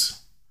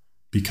Zeus.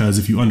 Because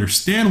if you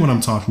understand what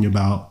I'm talking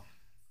about,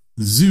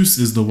 Zeus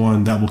is the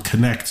one that will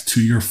connect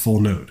to your full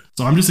node.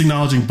 So I'm just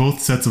acknowledging both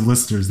sets of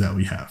listeners that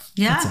we have.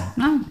 Yeah. That's all.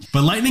 No.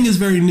 But Lightning is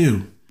very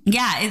new.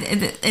 Yeah,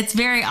 it's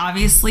very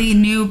obviously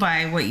new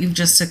by what you've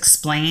just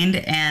explained.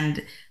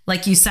 And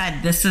like you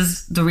said, this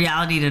is the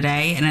reality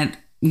today. And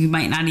you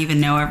might not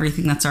even know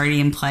everything that's already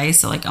in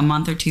place. So like a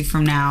month or two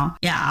from now,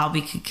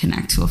 Alby could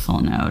connect to a full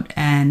node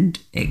and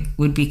it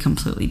would be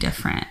completely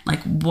different.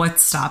 Like,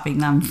 what's stopping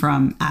them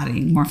from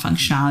adding more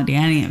functionality to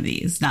any of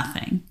these?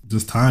 Nothing.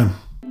 Just time.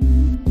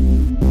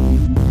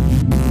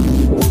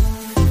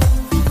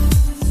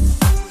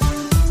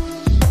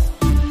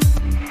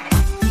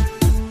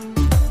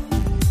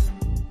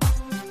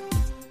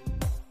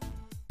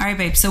 All right,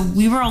 babe. So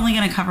we were only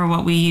going to cover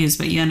what we use,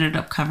 but you ended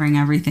up covering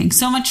everything.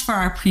 So much for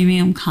our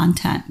premium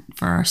content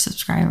for our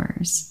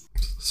subscribers.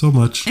 So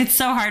much. It's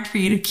so hard for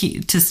you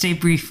to stay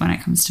brief when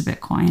it comes to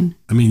Bitcoin.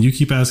 I mean, you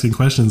keep asking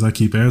questions, I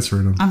keep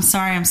answering them. I'm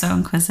sorry, I'm so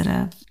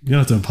inquisitive. You don't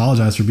have to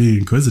apologize for being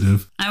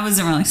inquisitive. I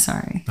wasn't really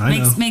sorry.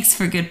 Makes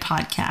for good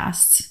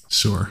podcasts.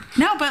 Sure.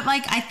 No, but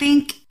like, I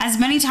think as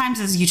many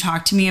times as you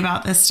talk to me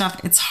about this stuff,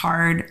 it's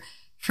hard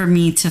for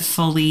me to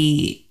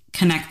fully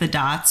connect the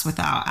dots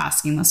without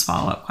asking those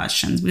follow-up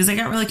questions, because I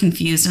got really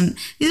confused, and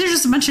these are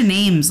just a bunch of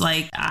names.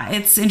 Like,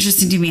 it's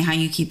interesting to me how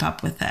you keep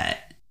up with it.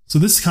 So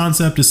this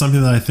concept is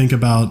something that I think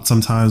about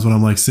sometimes when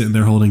I'm like sitting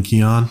there holding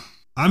Keon.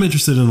 I'm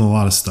interested in a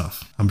lot of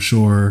stuff. I'm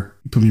sure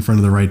you put me in front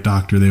of the right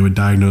doctor, they would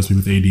diagnose me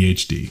with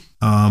ADHD.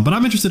 But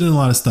I'm interested in a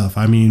lot of stuff.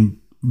 I mean,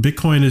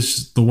 Bitcoin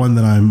is the one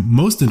that I'm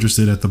most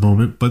interested at the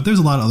moment, but there's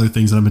a lot of other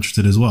things that I'm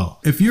interested in as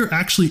well. If you're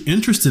actually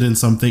interested in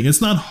something,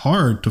 it's not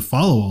hard to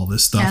follow all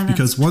this stuff,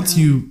 because once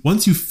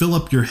you fill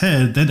up your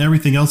head, then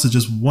everything else is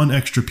just one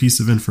extra piece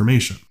of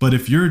information. But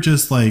if you're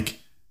just like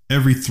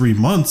every 3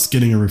 months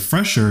getting a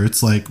refresher,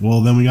 it's like,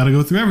 well, then we got to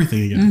go through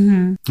everything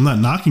again. I'm not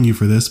knocking you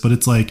for this, but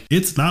it's like,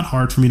 it's not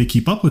hard for me to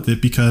keep up with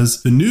it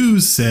because the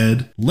news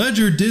said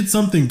Ledger did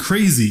something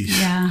crazy.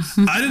 Yeah.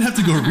 I didn't have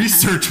to go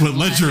research what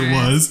Ledger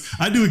was.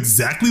 I knew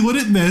exactly what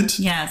it meant.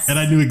 Yes. And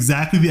I knew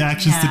exactly the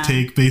actions to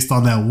take based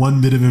on that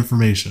one bit of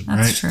information.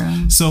 That's right?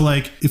 True. So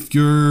like, if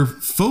you're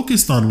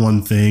focused on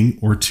one thing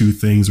or 2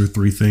 things or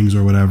 3 things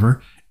or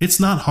whatever, it's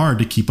not hard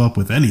to keep up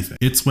with anything.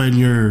 It's when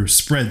you're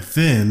spread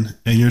thin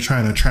and you're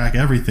trying to track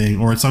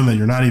everything, or it's something that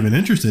you're not even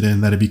interested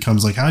in, that it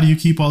becomes like, how do you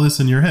keep all this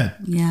in your head?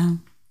 Yeah.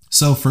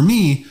 So for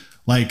me,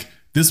 like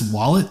this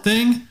wallet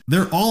thing,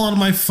 they're all on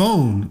my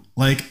phone.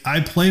 Like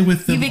I play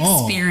with them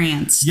all. You've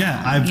experienced.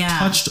 Yeah, I've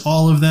touched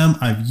all of them.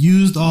 I've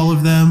used all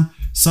of them.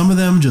 Some of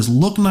them just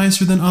look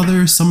nicer than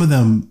others. Some of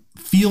them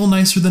feel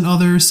nicer than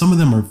others. Some of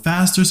them are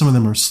faster. Some of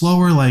them are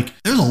slower. Like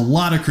there's a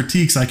lot of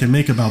critiques I can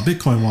make about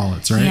Bitcoin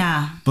wallets, right?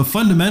 Yeah. But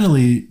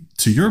fundamentally,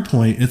 to your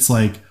point, it's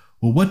like,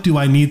 well, what do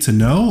I need to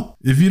know?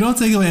 If you don't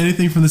take away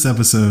anything from this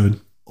episode,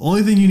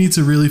 only thing you need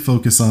to really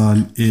focus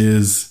on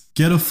is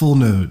get a full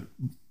node.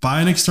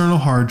 Buy an external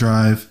hard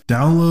drive,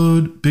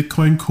 download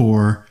Bitcoin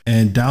Core,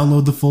 and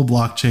download the full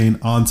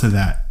blockchain onto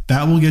that.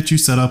 That will get you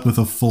set up with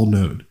a full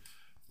node.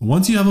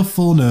 Once you have a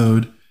full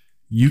node,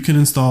 you can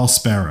install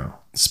Sparrow.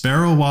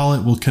 Sparrow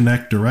wallet will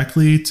connect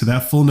directly to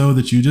that full node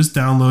that you just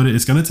downloaded.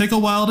 It's going to take a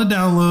while to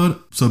download,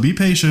 so be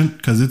patient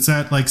because it's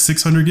at like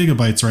 600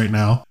 gigabytes right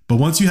now. But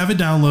once you have it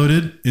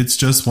downloaded, it's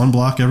just 1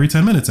 block every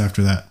 10 minutes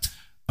after that.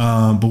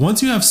 But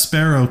once you have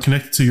Sparrow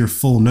connected to your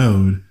full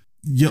node,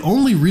 you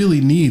only really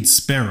need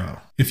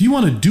Sparrow. If you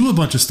want to do a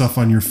bunch of stuff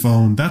on your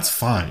phone, that's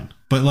fine.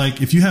 But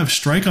like if you have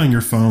Strike on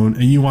your phone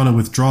and you want to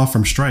withdraw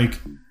from Strike,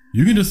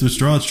 you can just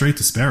withdraw it straight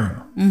to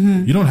Sparrow.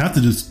 You don't have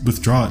to just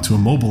withdraw it to a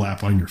mobile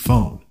app on your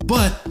phone.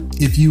 But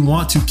if you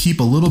want to keep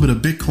a little bit of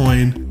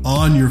Bitcoin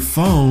on your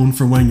phone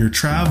for when you're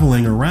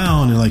traveling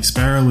around and like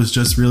Sparrow is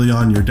just really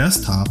on your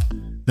desktop,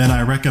 then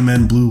I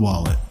recommend Blue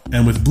Wallet.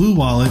 And with Blue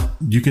Wallet,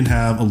 you can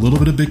have a little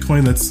bit of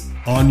Bitcoin that's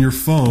on your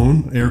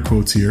phone, air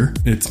quotes here.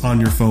 It's on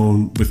your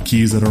phone with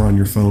keys that are on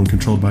your phone,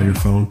 controlled by your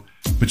phone.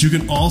 But you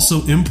can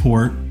also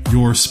import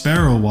your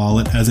Sparrow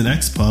wallet as an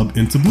XPub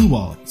into Blue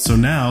Wallet. So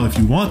now, if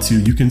you want to,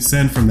 you can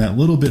send from that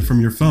little bit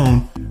from your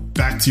phone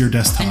back to your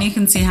desktop. And you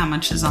can see how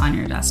much is on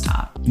your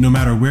desktop. No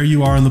matter where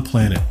you are on the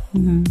planet.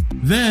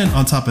 Then,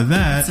 on top of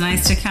that... It's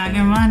nice to count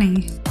your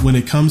money. When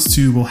it comes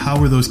to, well,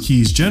 how are those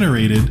keys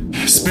generated?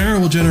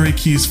 Sparrow will generate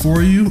keys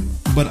for you,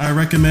 but I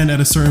recommend at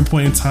a certain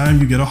point in time,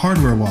 you get a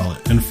hardware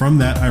wallet. And from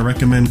that, I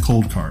recommend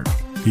Cold Card.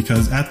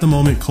 Because at the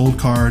moment, Cold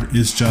Card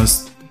is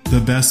just the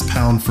best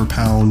pound for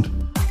pound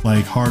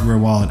like hardware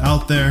wallet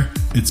out there.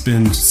 It's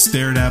been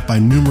stared at by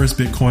numerous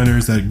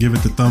Bitcoiners that give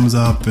it the thumbs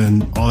up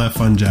and all that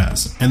fun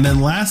jazz. And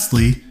then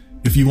lastly,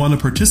 if you want to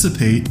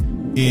participate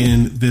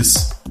in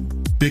this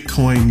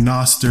Bitcoin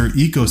Noster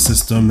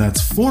ecosystem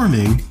that's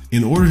forming,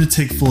 in order to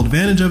take full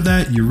advantage of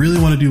that, you really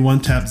want to do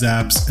one-tap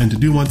zaps. And to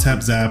do one-tap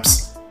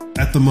zaps,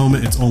 at the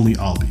moment, it's only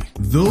Albi.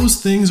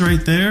 Those things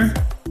right there,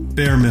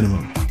 bare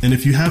minimum. And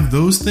if you have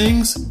those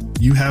things,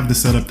 you have the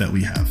setup that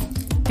we have.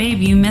 Babe,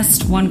 you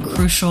missed one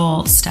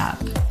crucial step.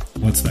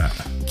 What's that?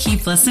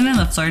 Keep listening to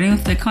the Flirting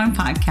with Bitcoin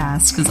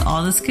podcast because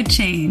all this could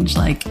change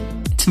like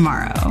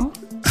tomorrow.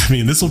 I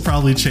mean, this will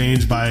probably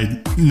change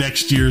by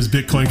next year's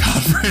Bitcoin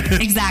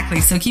conference. Exactly.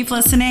 So keep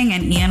listening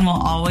and Ian will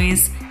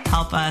always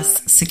help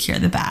us secure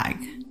the bag.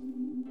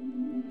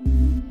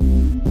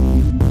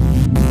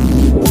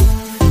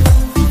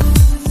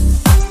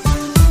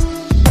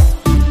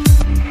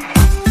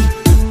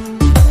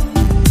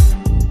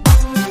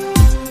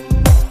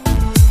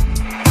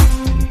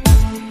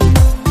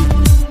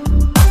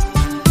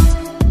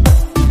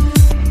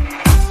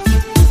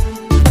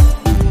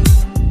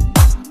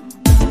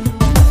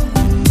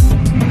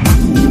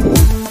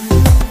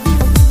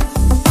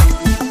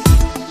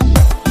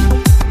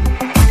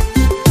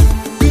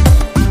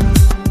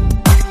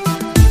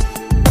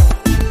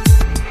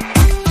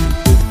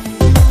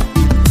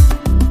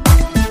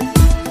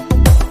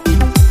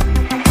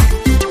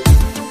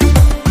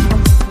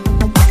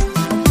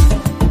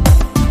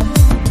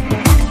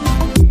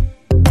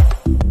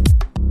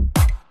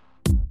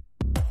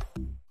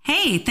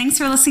 Thanks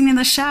for listening to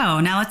the show.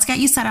 Now let's get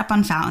you set up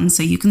on Fountain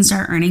so you can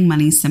start earning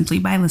money simply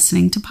by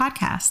listening to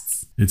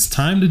podcasts. It's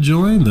time to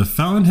join the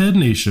Fountainhead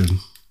Nation.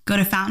 Go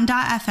to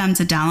fountain.fm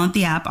to download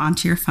the app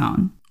onto your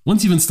phone.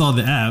 Once you've installed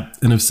the app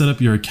and have set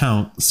up your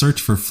account, search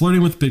for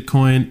Flirting with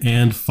Bitcoin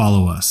and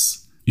follow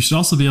us. You should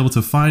also be able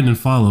to find and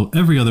follow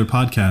every other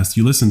podcast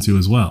you listen to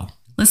as well.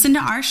 Listen to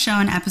our show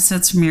and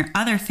episodes from your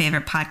other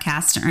favorite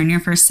podcasts to earn your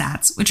first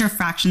sats, which are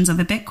fractions of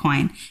a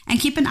Bitcoin. And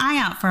keep an eye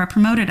out for our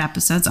promoted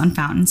episodes on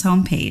Fountain's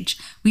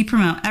homepage. We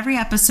promote every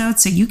episode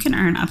so you can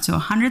earn up to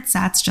 100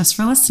 sats just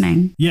for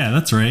listening. Yeah,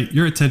 that's right.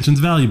 Your attention's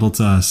valuable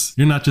to us.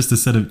 You're not just a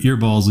set of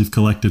earballs we've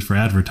collected for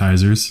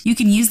advertisers. You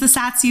can use the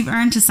sats you've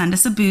earned to send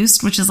us a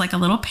boost, which is like a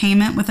little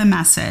payment with a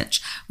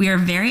message. We are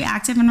very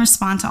active and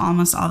respond to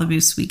almost all the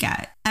boosts we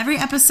get. Every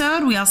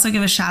episode, we also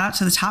give a shout out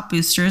to the top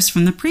boosters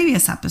from the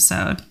previous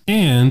episode.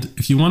 And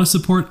if you want to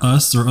support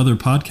us or other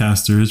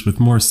podcasters with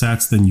more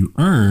sats than you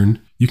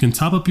earn, you can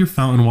top up your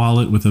Fountain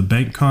wallet with a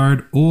bank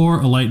card or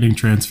a lightning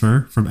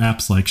transfer from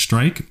apps like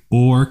Strike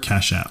or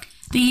Cash App.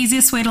 The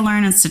easiest way to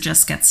learn is to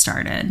just get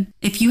started.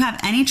 If you have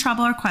any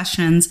trouble or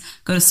questions,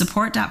 go to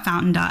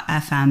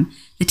support.fountain.fm.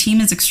 The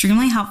team is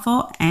extremely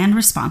helpful and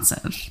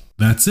responsive.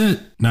 That's it.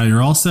 Now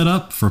you're all set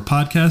up for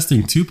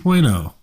podcasting 2.0.